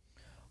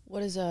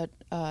 What does a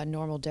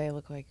normal day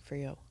look like for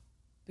you?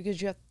 Because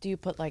do you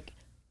put like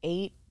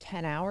 8-10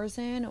 hours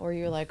in, or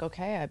you're like,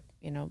 okay,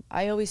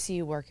 I always see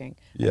you working.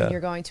 Yeah.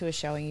 You're going to a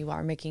showing, you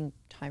are making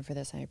time for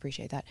this, and I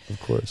appreciate that. Of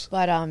course.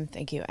 But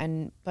thank you.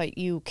 But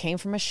you came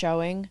from a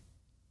showing,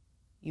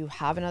 you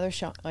have another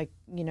show,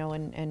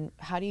 and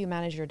how do you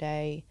manage your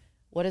day?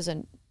 What does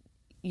a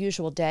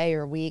usual day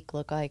or week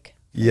look like?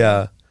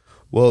 Yeah.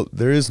 Well,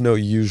 there is no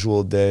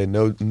usual day.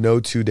 No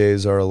 2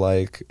 days are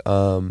alike.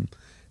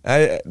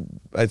 I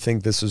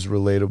think this is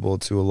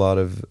relatable to a lot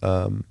of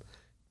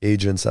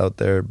agents out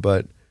there,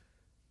 but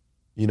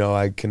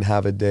I can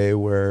have a day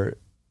where it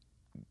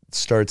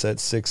starts at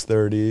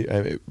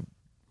 6:30.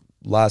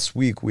 Last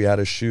week we had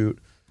a shoot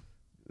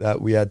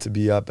that we had to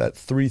be up at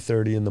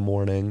 3:30 in the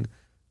morning.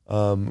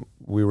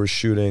 We were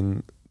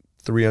shooting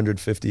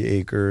 350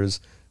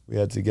 acres. We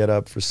had to get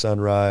up for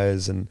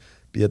sunrise and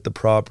be at the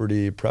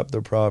property, prep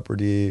the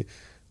property.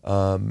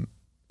 We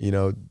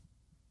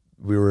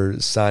were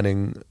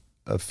signing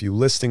a few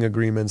listing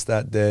agreements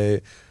that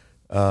day.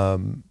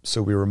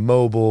 So we were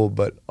mobile,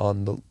 but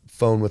on the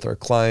phone with our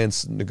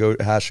clients,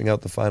 hashing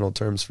out the final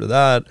terms for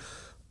that.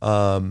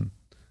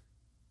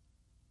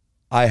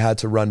 I had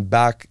to run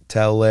back to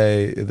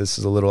LA. This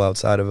is a little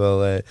outside of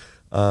LA,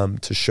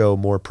 to show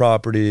more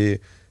property,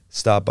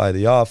 stop by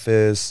the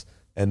office,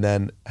 and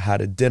then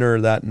had a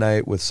dinner that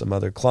night with some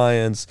other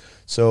clients.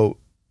 So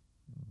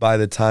by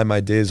the time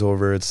my day's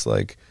over, it's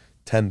like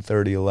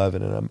 10:30,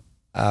 11, and I'm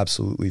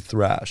absolutely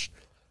thrashed.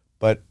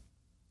 But,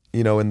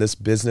 in this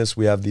business,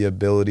 we have the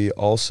ability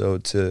also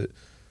to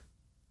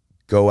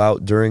go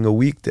out during a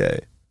weekday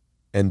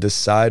and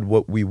decide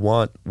what we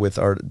want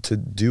to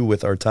do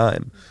with our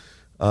time.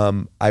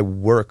 I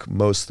work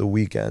most of the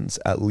weekends,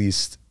 at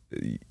least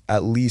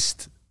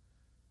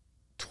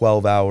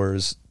 12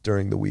 hours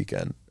during the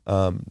weekend.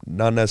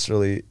 Not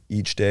necessarily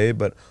each day,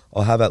 but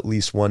I'll have at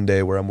least one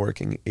day where I'm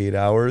working 8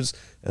 hours,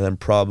 and then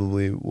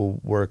probably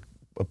will work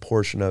a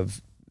portion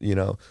of,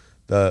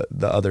 the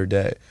other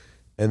day.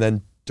 And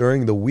then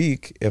during the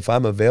week, if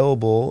I'm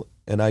available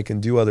and I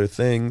can do other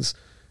things,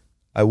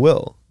 I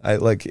will.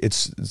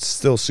 It's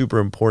still super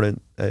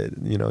important.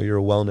 You're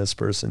a wellness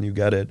person, you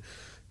get it,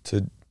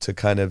 to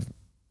kind of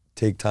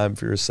take time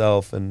for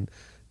yourself. And,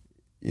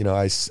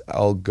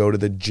 I'll go to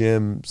the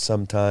gym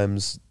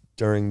sometimes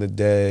during the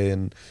day,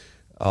 and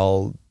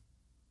I'll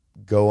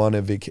go on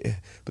a vacation.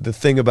 But the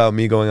thing about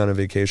me going on a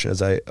vacation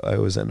is I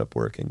always end up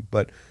working.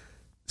 But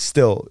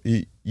still,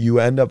 you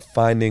end up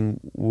finding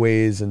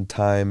ways and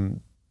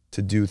time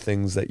to do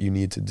things that you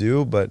need to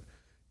do. But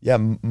yeah,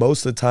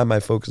 most of the time I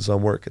focus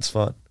on work. It's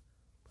fun.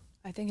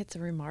 I think it's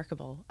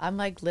remarkable. I'm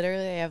like,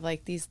 literally, I have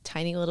like these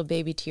tiny little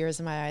baby tears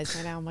in my eyes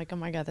right now. I'm like, oh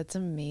my God, that's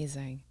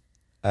amazing.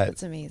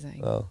 That's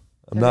amazing. Well,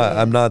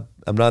 I'm not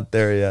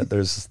there yet.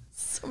 There's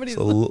somebody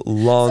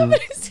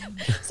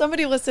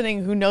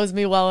listening who knows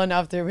me well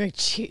enough. They're like,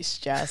 geez,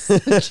 Jess,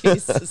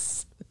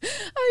 Jesus.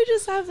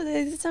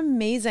 It's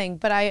amazing.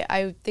 But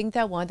I think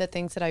that one of the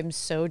things that I'm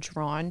so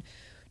drawn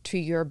to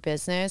your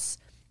business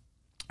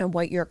and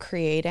what you're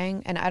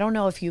creating, and I don't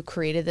know if you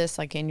created this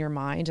like in your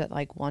mind at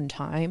like one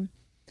time.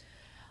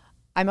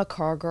 I'm a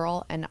car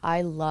girl, and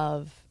I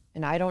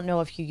don't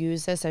know if you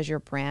use this as your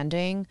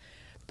branding,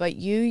 but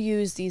you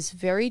use these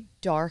very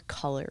dark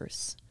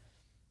colors.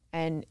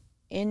 And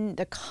in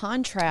the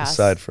contrast,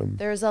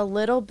 there's a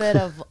little bit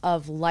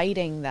of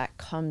lighting that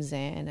comes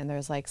in, and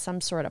there's like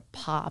some sort of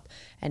pop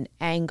and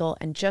angle,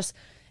 and just,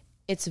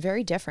 it's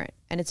very different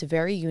and it's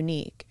very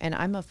unique. And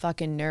I'm a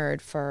fucking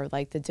nerd for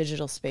like the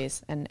digital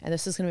space. And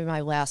this is going to be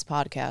my last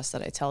podcast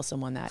that I tell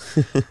someone that,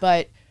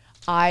 but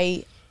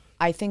I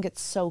think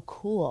it's so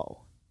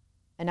cool.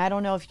 And I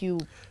don't know if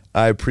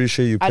I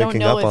appreciate you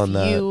picking up on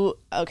that.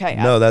 Okay.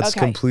 No, that's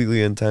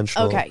completely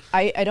intentional. Okay.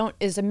 I don't,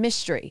 it's a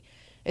mystery.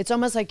 It's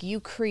almost like you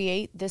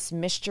create this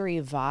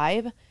mystery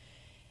vibe,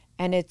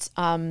 and it's,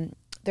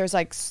 there's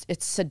like,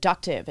 it's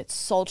seductive, it's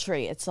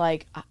sultry. It's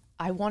like,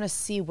 I want to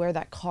see where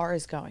that car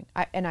is going.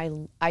 I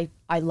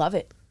love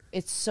it.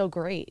 It's so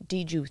great.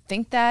 Did you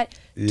think that?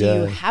 Yeah. Do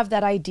you have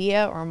that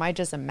idea, or am I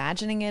just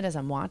imagining it as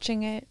I'm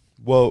watching it?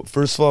 Well,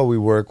 first of all, we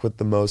work with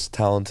the most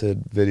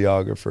talented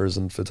videographers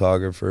and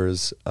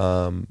photographers,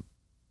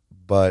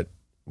 but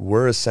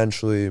we're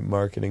essentially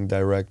marketing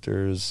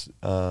directors,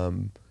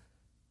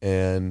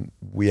 and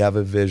we have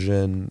a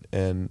vision,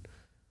 and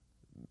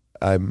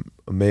I'm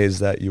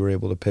amazed that you were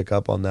able to pick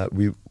up on that.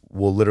 We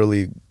will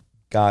literally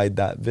guide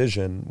that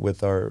vision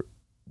with our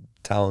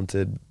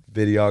talented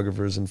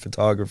videographers and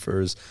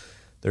photographers.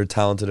 They're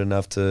talented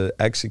enough to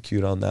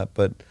execute on that.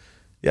 But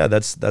yeah,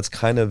 that's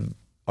kind of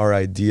our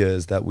idea,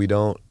 is that we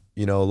don't,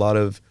 a lot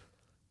of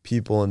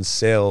people in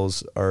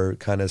sales are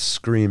kind of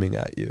screaming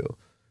at you.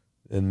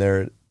 and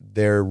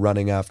they're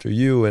running after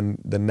you,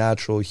 and the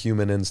natural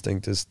human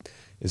instinct is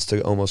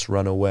to almost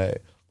run away.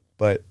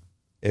 But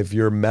if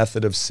your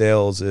method of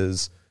sales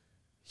is,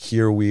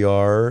 here we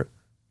are,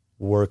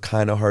 we're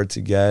kind of hard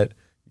to get,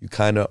 you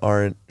kind of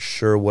aren't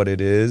sure what it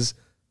is,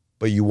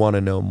 but you want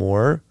to know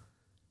more,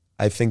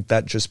 I think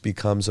that just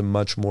becomes a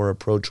much more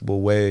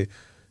approachable way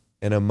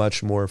and a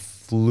much more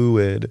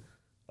fluid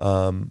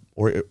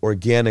or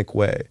organic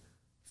way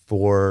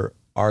for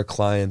our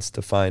clients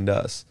to find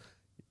us.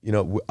 You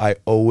know, I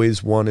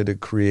always wanted to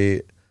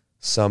create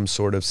some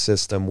sort of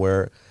system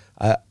where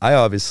I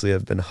obviously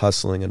have been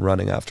hustling and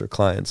running after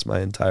clients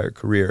my entire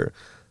career,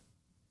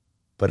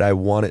 but I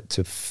want it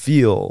to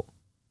feel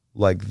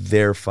like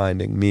they're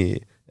finding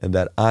me and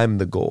that I'm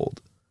the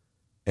gold.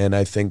 And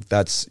I think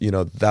that's, you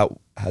know, that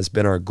has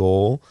been our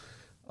goal.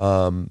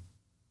 And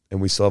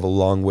we still have a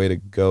long way to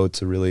go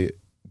to really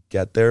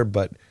get there,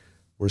 but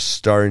we're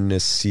starting to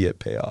see it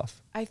pay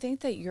off. I think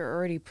that you're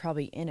already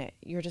probably in it.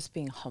 You're just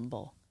being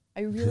humble.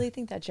 I really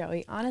think that,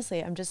 Joey,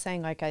 honestly, I'm just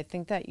saying, like, I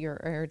think that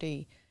you're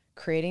already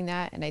creating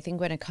that. And I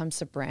think when it comes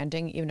to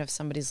branding, even if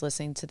somebody's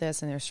listening to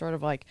this and they're sort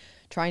of like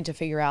trying to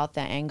figure out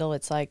the angle,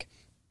 it's like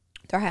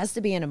there has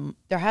to be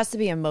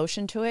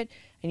emotion to it,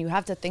 and you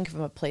have to think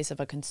from a place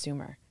of a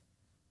consumer.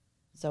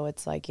 So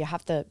it's like you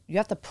have to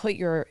put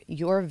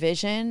your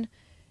vision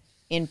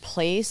in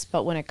place,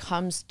 but when it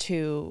comes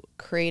to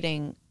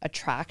creating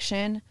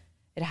attraction,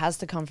 it has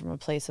to come from a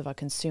place of a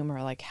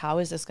consumer. Like, how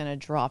is this going to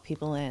draw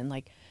people in?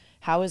 Like,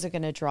 how is it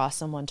going to draw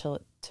someone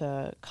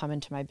to come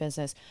into my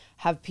business?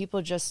 Have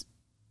people just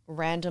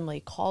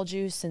randomly called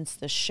you since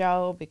the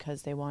show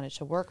because they wanted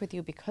to work with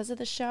you because of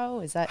the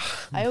show? Is that,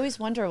 I always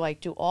wonder,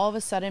 like, do all of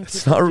a sudden people...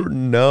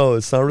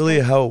 It's not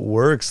really how it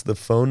works. The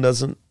phone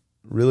doesn't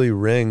really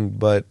ring,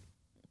 but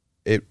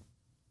it,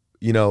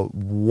 you know,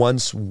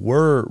 once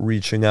we're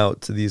reaching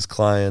out to these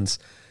clients,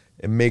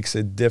 it makes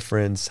a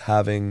difference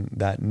having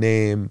that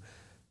name,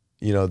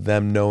 you know,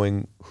 them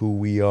knowing who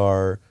we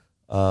are.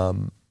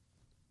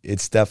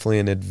 It's definitely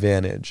an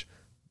advantage.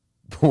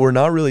 But we're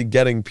not really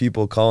getting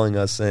people calling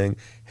us saying,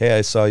 hey,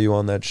 I saw you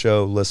on that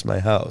show, list my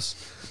house.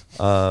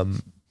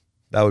 That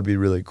would be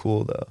really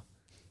cool, though.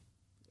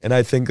 And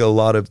I think a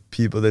lot of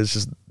people, this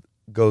just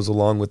goes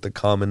along with the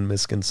common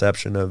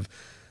misconception of,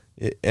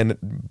 and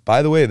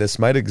by the way, this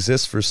might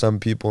exist for some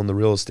people in the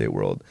real estate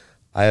world.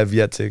 I have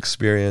yet to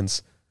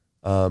experience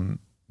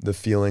the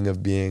feeling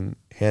of being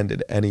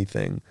handed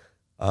anything.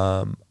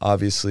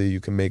 Obviously, you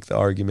can make the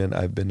argument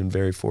I've been in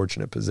very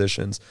fortunate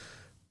positions.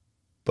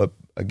 But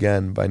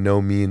again, by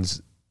no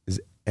means is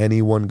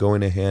anyone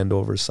going to hand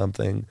over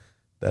something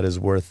that is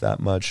worth that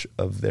much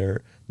of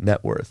their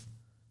net worth.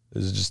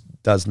 It just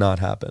does not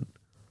happen.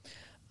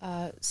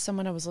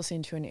 Someone I was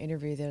listening to an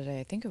interview the other day,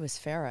 I think it was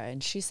Farah,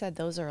 and she said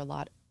those are a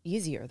lot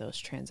easier, those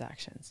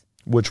transactions.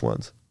 Which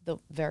ones? The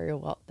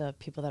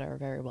people that are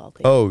very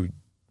wealthy. Oh,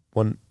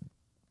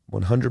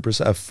 100%.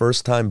 A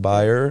first-time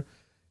buyer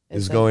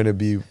is like, going to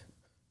be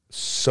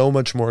so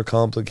much more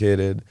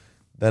complicated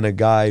than a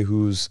guy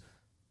who's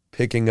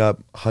picking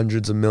up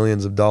hundreds of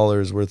millions of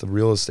dollars worth of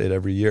real estate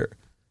every year.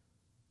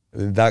 I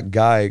mean, that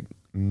guy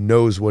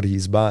knows what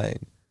he's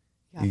buying.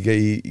 Yeah.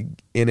 He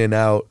in and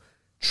out,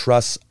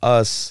 trusts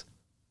us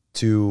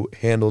to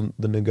handle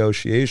the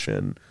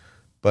negotiation,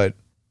 but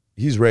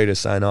he's ready to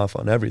sign off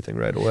on everything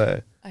right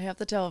away. I have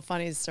to tell a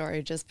funny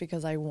story just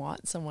because I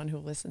want someone who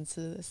listens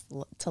to this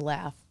to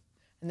laugh.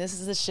 And this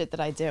is the shit that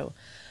I do.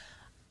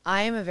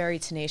 I am a very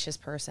tenacious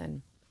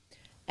person,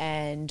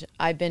 and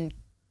I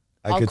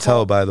could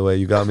tell, by the way,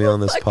 you got me on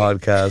this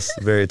podcast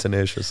very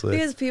tenaciously.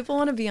 Because people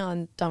want to be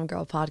on Dumb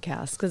Girl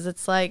podcast because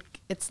it's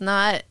like, it's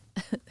not,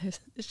 it's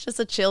just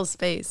a chill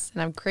space,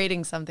 and I'm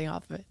creating something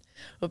off of it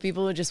with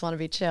people who just want to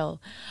be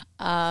chill.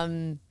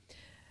 And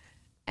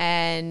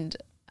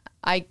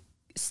I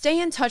stay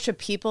in touch with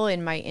people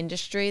in my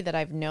industry that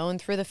I've known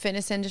through the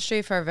fitness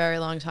industry for a very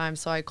long time.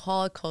 So I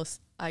call a close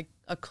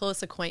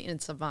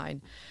acquaintance of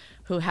mine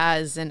who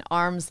has an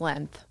arm's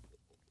length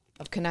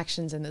of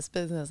connections in this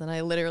business. And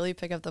I literally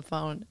pick up the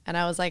phone and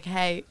I was like,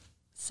 hey,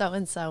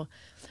 so-and-so,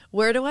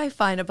 where do I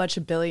find a bunch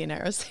of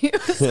billionaires? He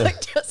was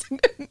like,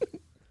 Jessica.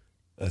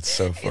 That's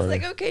so funny. He's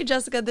like, okay,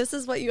 Jessica, this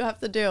is what you have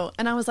to do.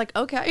 And I was like,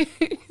 okay.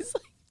 He's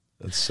like,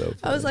 that's so funny.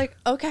 I was like,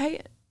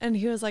 okay. And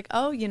he was like,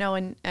 oh, you know,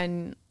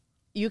 and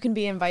you can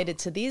be invited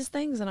to these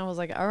things. And I was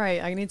like, all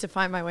right, I need to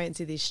find my way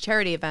into these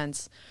charity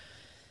events.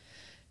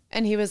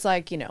 And he was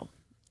like, you know,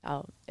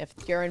 if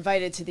you're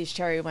invited to these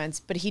charity events,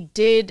 but he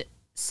did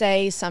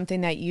say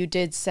something that you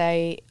did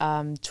say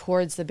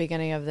towards the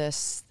beginning of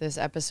this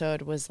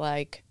episode was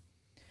like,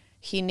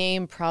 he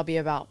named probably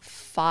about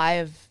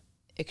 5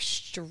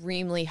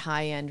 extremely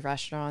high-end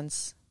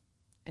restaurants.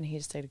 And he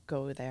just said,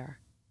 go there,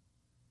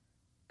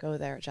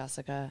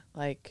 Jessica.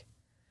 Like,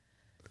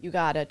 you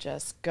gotta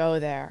just go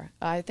there.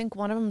 I think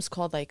one of them is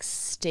called like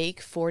Steak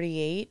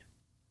 48.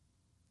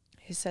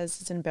 He says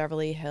it's in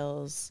Beverly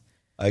Hills.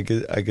 I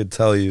could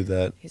tell you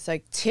that. He's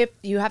like,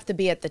 you have to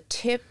be at the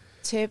tip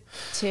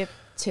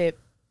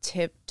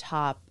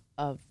top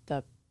of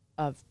the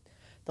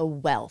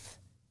wealth,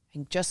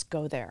 and just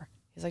go there.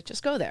 He's like,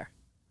 just go there.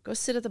 Go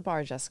sit at the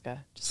bar,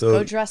 Jessica. Just So-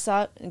 go dress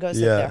up and go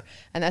sit Yeah. there.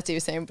 And that's what he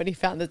was saying. But he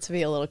found it to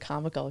be a little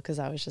comical because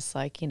I was just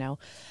like,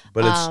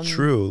 But it's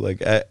true.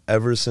 Like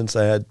ever since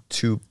I had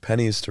 2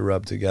 pennies to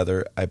rub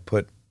together, I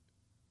put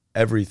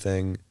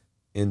everything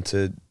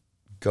into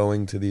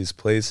going to these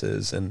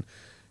places. And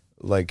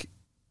like,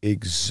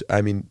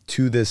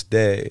 to this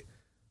day,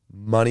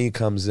 money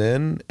comes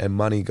in and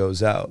money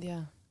goes out.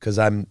 yeah. Because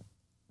I'm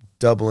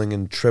doubling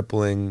and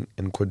tripling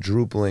and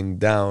quadrupling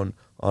down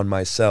on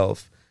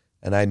myself.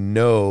 And I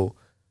know,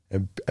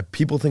 and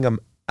people think I'm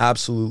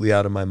absolutely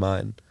out of my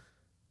mind,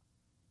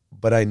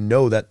 but I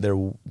know that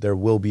there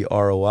will be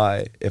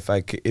ROI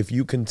if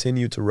you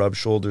continue to rub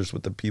shoulders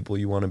with the people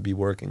you want to be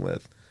working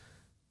with,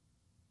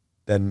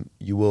 then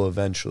you will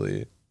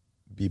eventually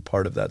be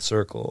part of that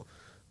circle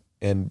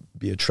and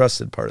be a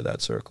trusted part of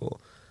that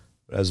circle.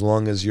 But as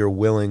long as you're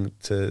willing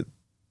to,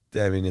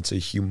 it's a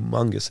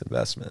humongous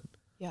investment.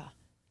 Yeah.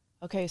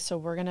 Okay, so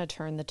we're going to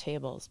turn the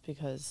tables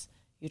because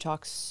you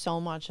talk so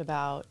much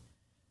about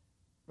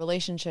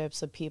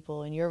relationships of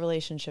people and your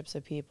relationships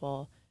of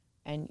people,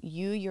 and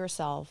you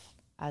yourself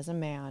as a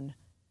man,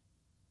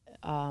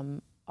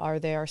 are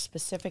there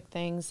specific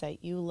things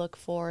that you look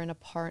for in a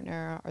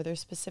partner? Are there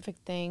specific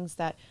things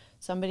that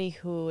somebody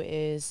who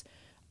is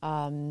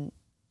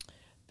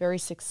very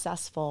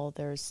successful,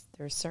 there's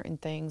certain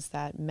things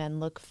that men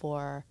look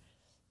for,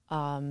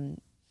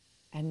 and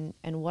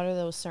what are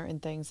those certain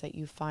things that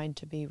you find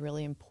to be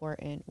really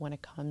important when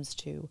it comes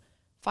to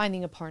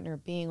finding a partner,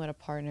 being with a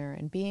partner,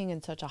 and being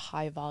in such a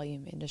high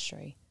volume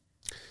industry?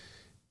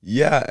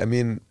 Yeah,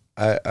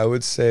 I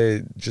would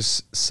say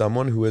just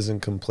someone who isn't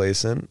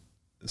complacent,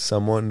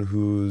 someone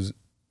who's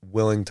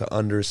willing to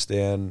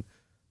understand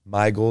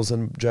my goals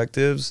and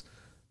objectives,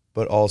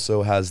 but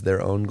also has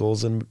their own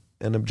goals and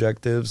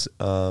objectives.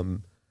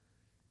 And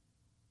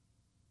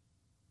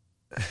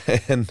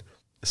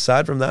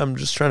aside from that, I'm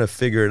just trying to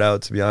figure it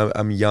out.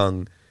 I'm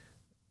young,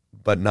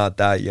 but not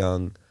that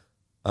young.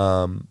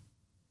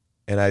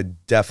 And I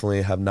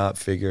definitely have not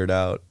figured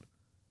out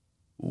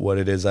what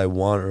it is I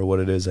want or what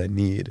it is I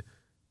need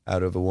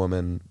out of a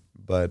woman.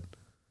 But,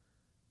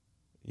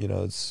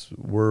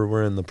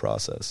 we're in the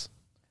process.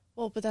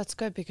 Well, but that's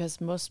good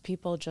because most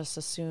people just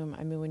assume,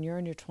 when you're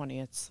in your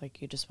 20s, it's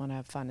like you just want to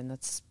have fun, and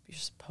you're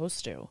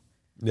supposed to.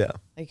 Yeah.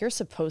 Like, you're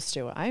supposed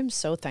to. I'm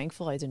so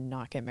thankful I did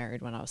not get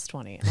married when I was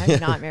 20. And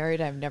I'm not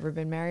married. I've never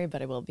been married,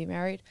 but I will be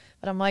married.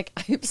 But I'm like,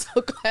 I'm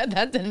so glad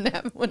that didn't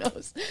happen when I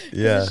was.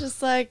 Yeah.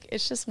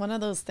 It's just one of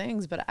those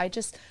things. But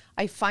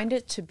I find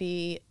it to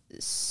be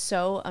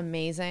so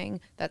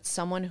amazing that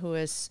someone who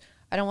is,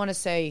 I don't want to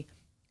say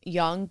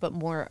young, but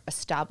more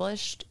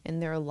established in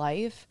their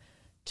life,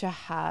 to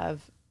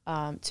have,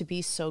 to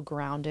be so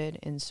grounded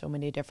in so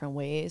many different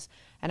ways.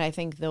 And I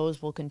think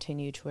those will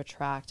continue to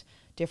attract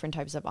different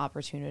types of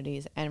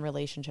opportunities and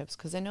relationships,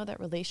 because I know that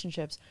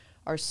relationships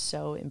are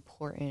so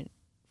important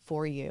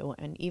for you.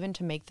 And even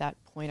to make that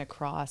point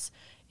across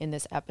in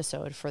this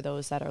episode for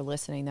those that are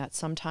listening, that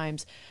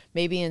sometimes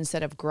maybe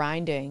instead of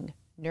grinding,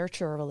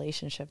 nurture a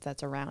relationship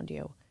that's around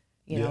you.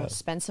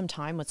 Spend some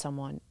time with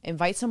someone,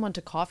 invite someone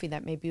to coffee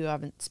that maybe you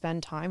haven't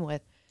spent time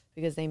with,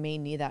 because they may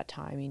need that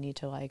time. You need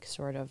to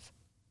sort of,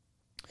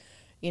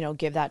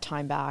 give that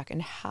time back.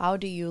 And how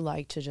do you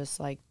like to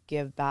just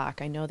give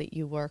back? I know that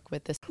you work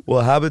with this.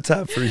 Well,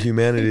 Habitat for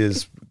Humanity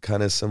is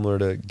kind of similar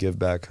to Give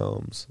Back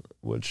Homes,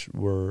 which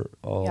we're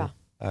all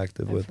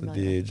active with at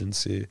the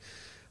agency.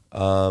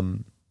 I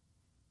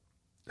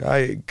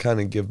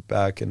kind of give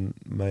back in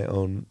my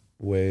own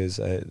ways.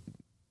 I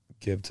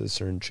give to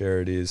certain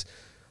charities.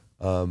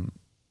 But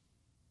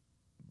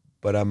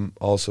I'm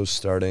also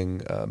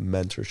starting a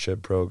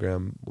mentorship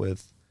program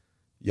with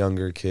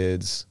younger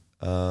kids.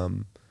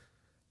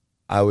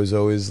 I was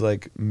always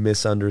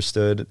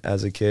misunderstood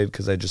as a kid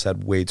because I just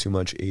had way too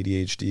much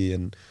ADHD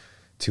and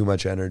too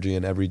much energy,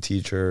 and every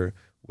teacher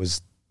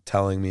was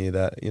telling me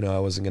that, I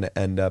wasn't going to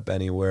end up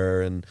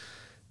anywhere. And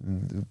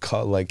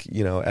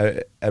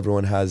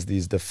everyone has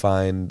these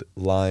defined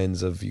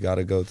lines of, you got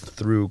to go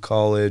through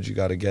college, you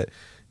got to get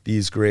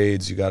these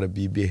grades, you got to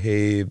be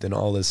behaved and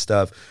all this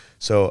stuff.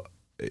 So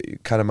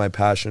kind of my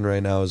passion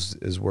right now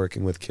is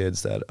working with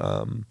kids that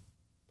are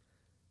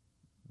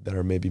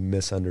maybe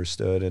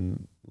misunderstood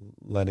and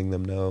letting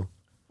them know.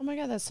 Oh my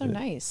God, that's so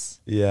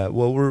nice. Yeah.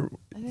 Well, we're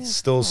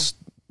still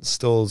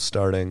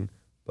starting,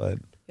 but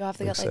you'll have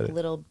to get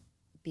little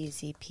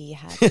BZP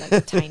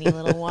hats, tiny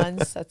little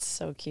ones. That's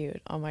so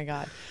cute. Oh my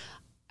God.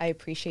 I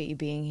appreciate you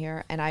being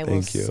here. And I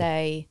will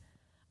say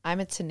I'm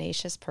a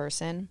tenacious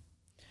person,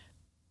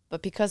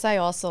 but because I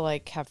also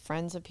like have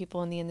friends of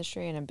people in the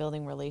industry and I'm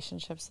building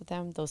relationships with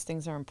them, those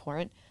things are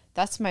important.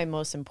 That's my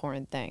most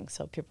important thing.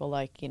 So people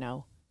like, you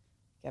know,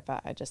 get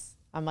back.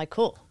 I'm like,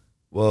 cool.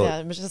 Well, yeah,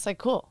 I'm just like,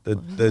 cool.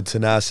 The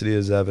tenacity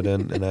is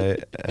evident, and I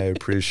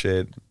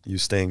appreciate you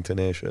staying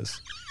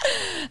tenacious.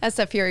 That's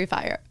a fury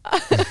fire.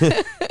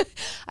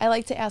 I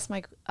like to ask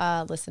my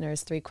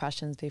listeners 3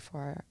 questions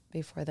before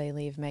they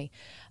leave me.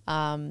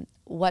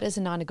 What is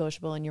a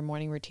non-negotiable in your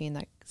morning routine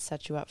that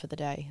sets you up for the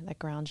day, that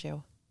grounds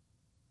you?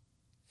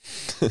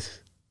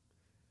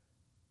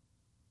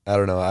 I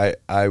don't know.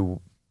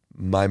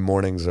 My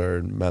mornings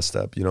are messed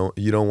up. You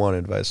don't want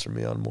advice from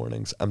me on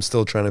mornings. I'm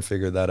still trying to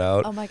figure that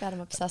out. Oh my God,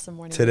 I'm obsessed with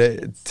morning Today,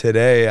 routines.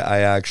 today I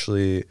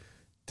actually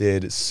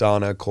did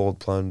sauna, cold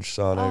plunge,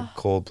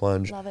 cold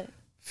plunge. Love it.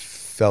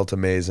 Felt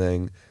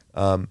amazing.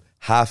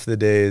 Half the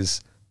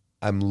days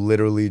I'm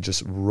literally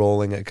just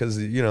rolling it because,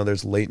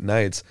 there's late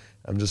nights.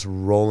 I'm just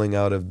rolling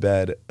out of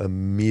bed,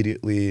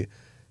 immediately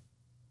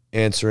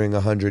answering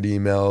 100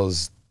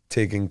 emails,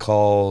 taking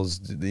calls,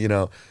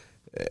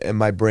 and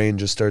my brain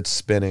just starts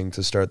spinning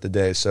to start the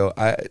day. So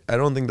I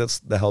don't think that's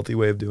the healthy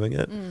way of doing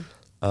it.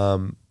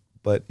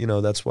 But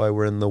that's why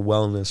we're in the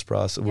wellness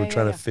process. We're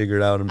trying to figure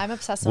it out. And I'm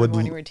obsessed with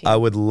morning routine. I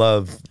would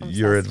love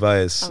your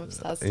advice. I'm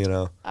obsessed.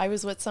 I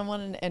was with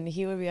someone and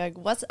he would be like,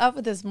 "What's up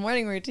with this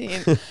morning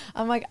routine?"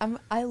 I'm like,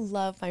 I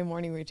love my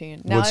morning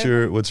routine. Now what's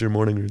your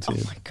morning routine?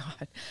 Oh my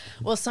God.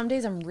 Well, some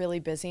days I'm really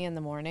busy in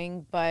the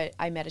morning, but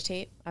I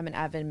meditate. I'm an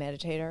avid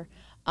meditator.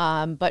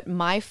 But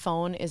my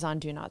phone is on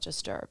do not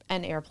disturb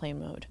and airplane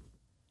mode.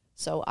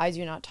 So I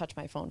do not touch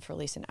my phone for at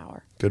least an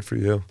hour. Good for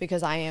you.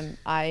 Because I am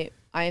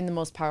the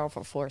most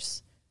powerful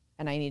force,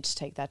 and I need to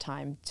take that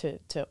time to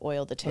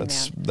oil the tin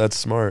man. That's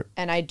smart.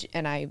 And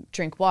I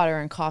drink water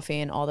and coffee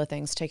and all the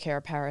things to take care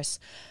of Paris.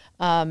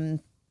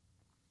 Can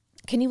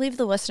you leave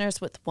the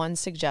listeners with one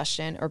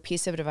suggestion or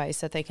piece of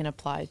advice that they can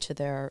apply to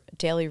their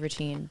daily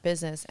routine,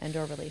 business, and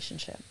or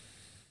relationship?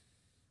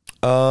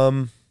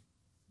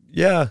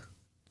 Yeah.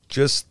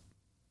 Just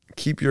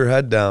keep your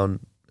head down,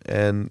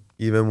 and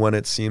even when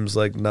it seems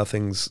like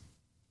nothing's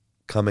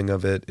coming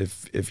of it,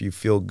 if you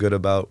feel good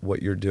about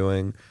what you're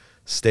doing,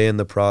 stay in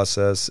the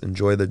process,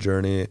 enjoy the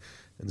journey,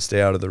 and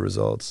stay out of the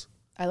results.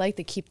 I like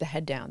to keep the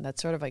head down. That's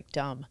sort of like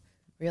dumb.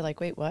 You're like,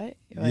 wait, what?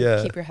 You're like,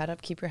 yeah. Keep your head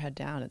up, keep your head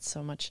down. It's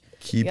so much.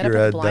 Keep you gotta your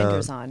head put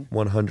blinders down.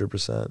 on.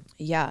 100%.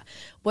 Yeah.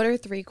 What are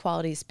 3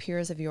 qualities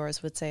peers of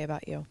yours would say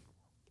about you?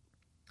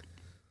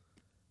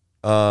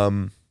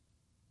 I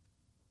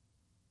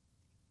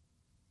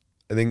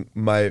think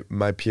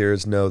my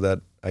peers know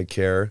that I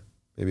care,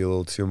 maybe a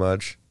little too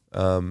much.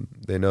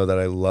 They know that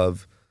I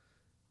love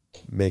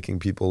making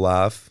people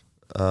laugh,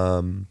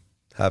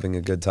 having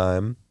a good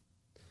time.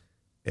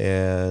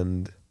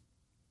 And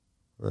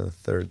the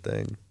third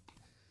thing,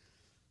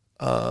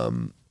 that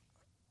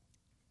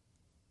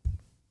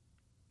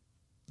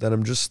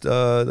I'm just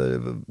that I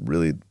have a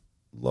really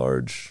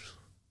large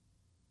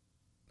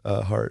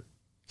heart.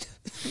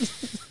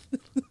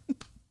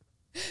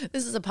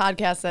 This is a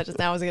podcast that just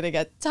now is going to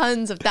get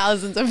tons of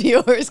thousands of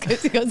viewers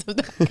because of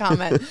that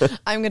comment.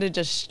 I'm going to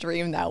just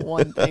stream that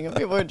one thing, and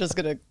people are just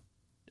going to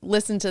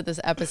listen to this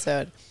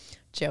episode.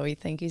 Joey,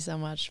 thank you so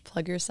much.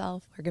 Plug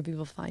yourself. Where can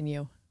people find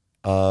you?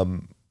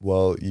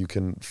 Well, you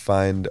can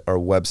find our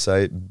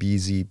website,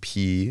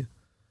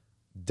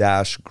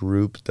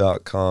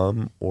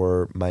 bzp-group.com,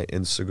 or my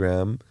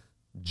Instagram,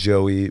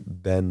 Joey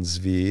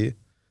Benzvi,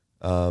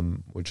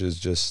 which is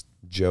just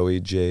Joey,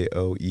 Joey,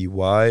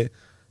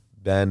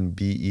 Ben,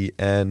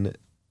 Ben,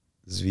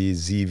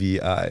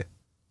 Zvi,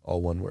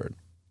 all one word.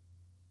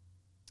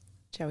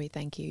 Joey,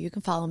 thank you. You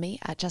can follow me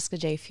at Jessica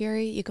J.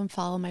 Fury. You can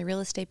follow my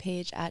real estate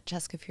page at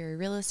Jessica Fury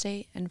Real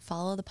Estate, and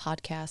follow the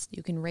podcast.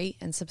 You can rate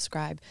and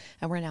subscribe.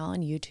 And we're now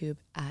on YouTube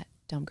at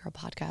Dumb Girl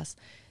Podcast.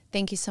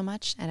 Thank you so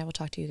much, and I will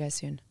talk to you guys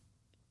soon.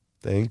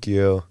 Thank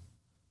you.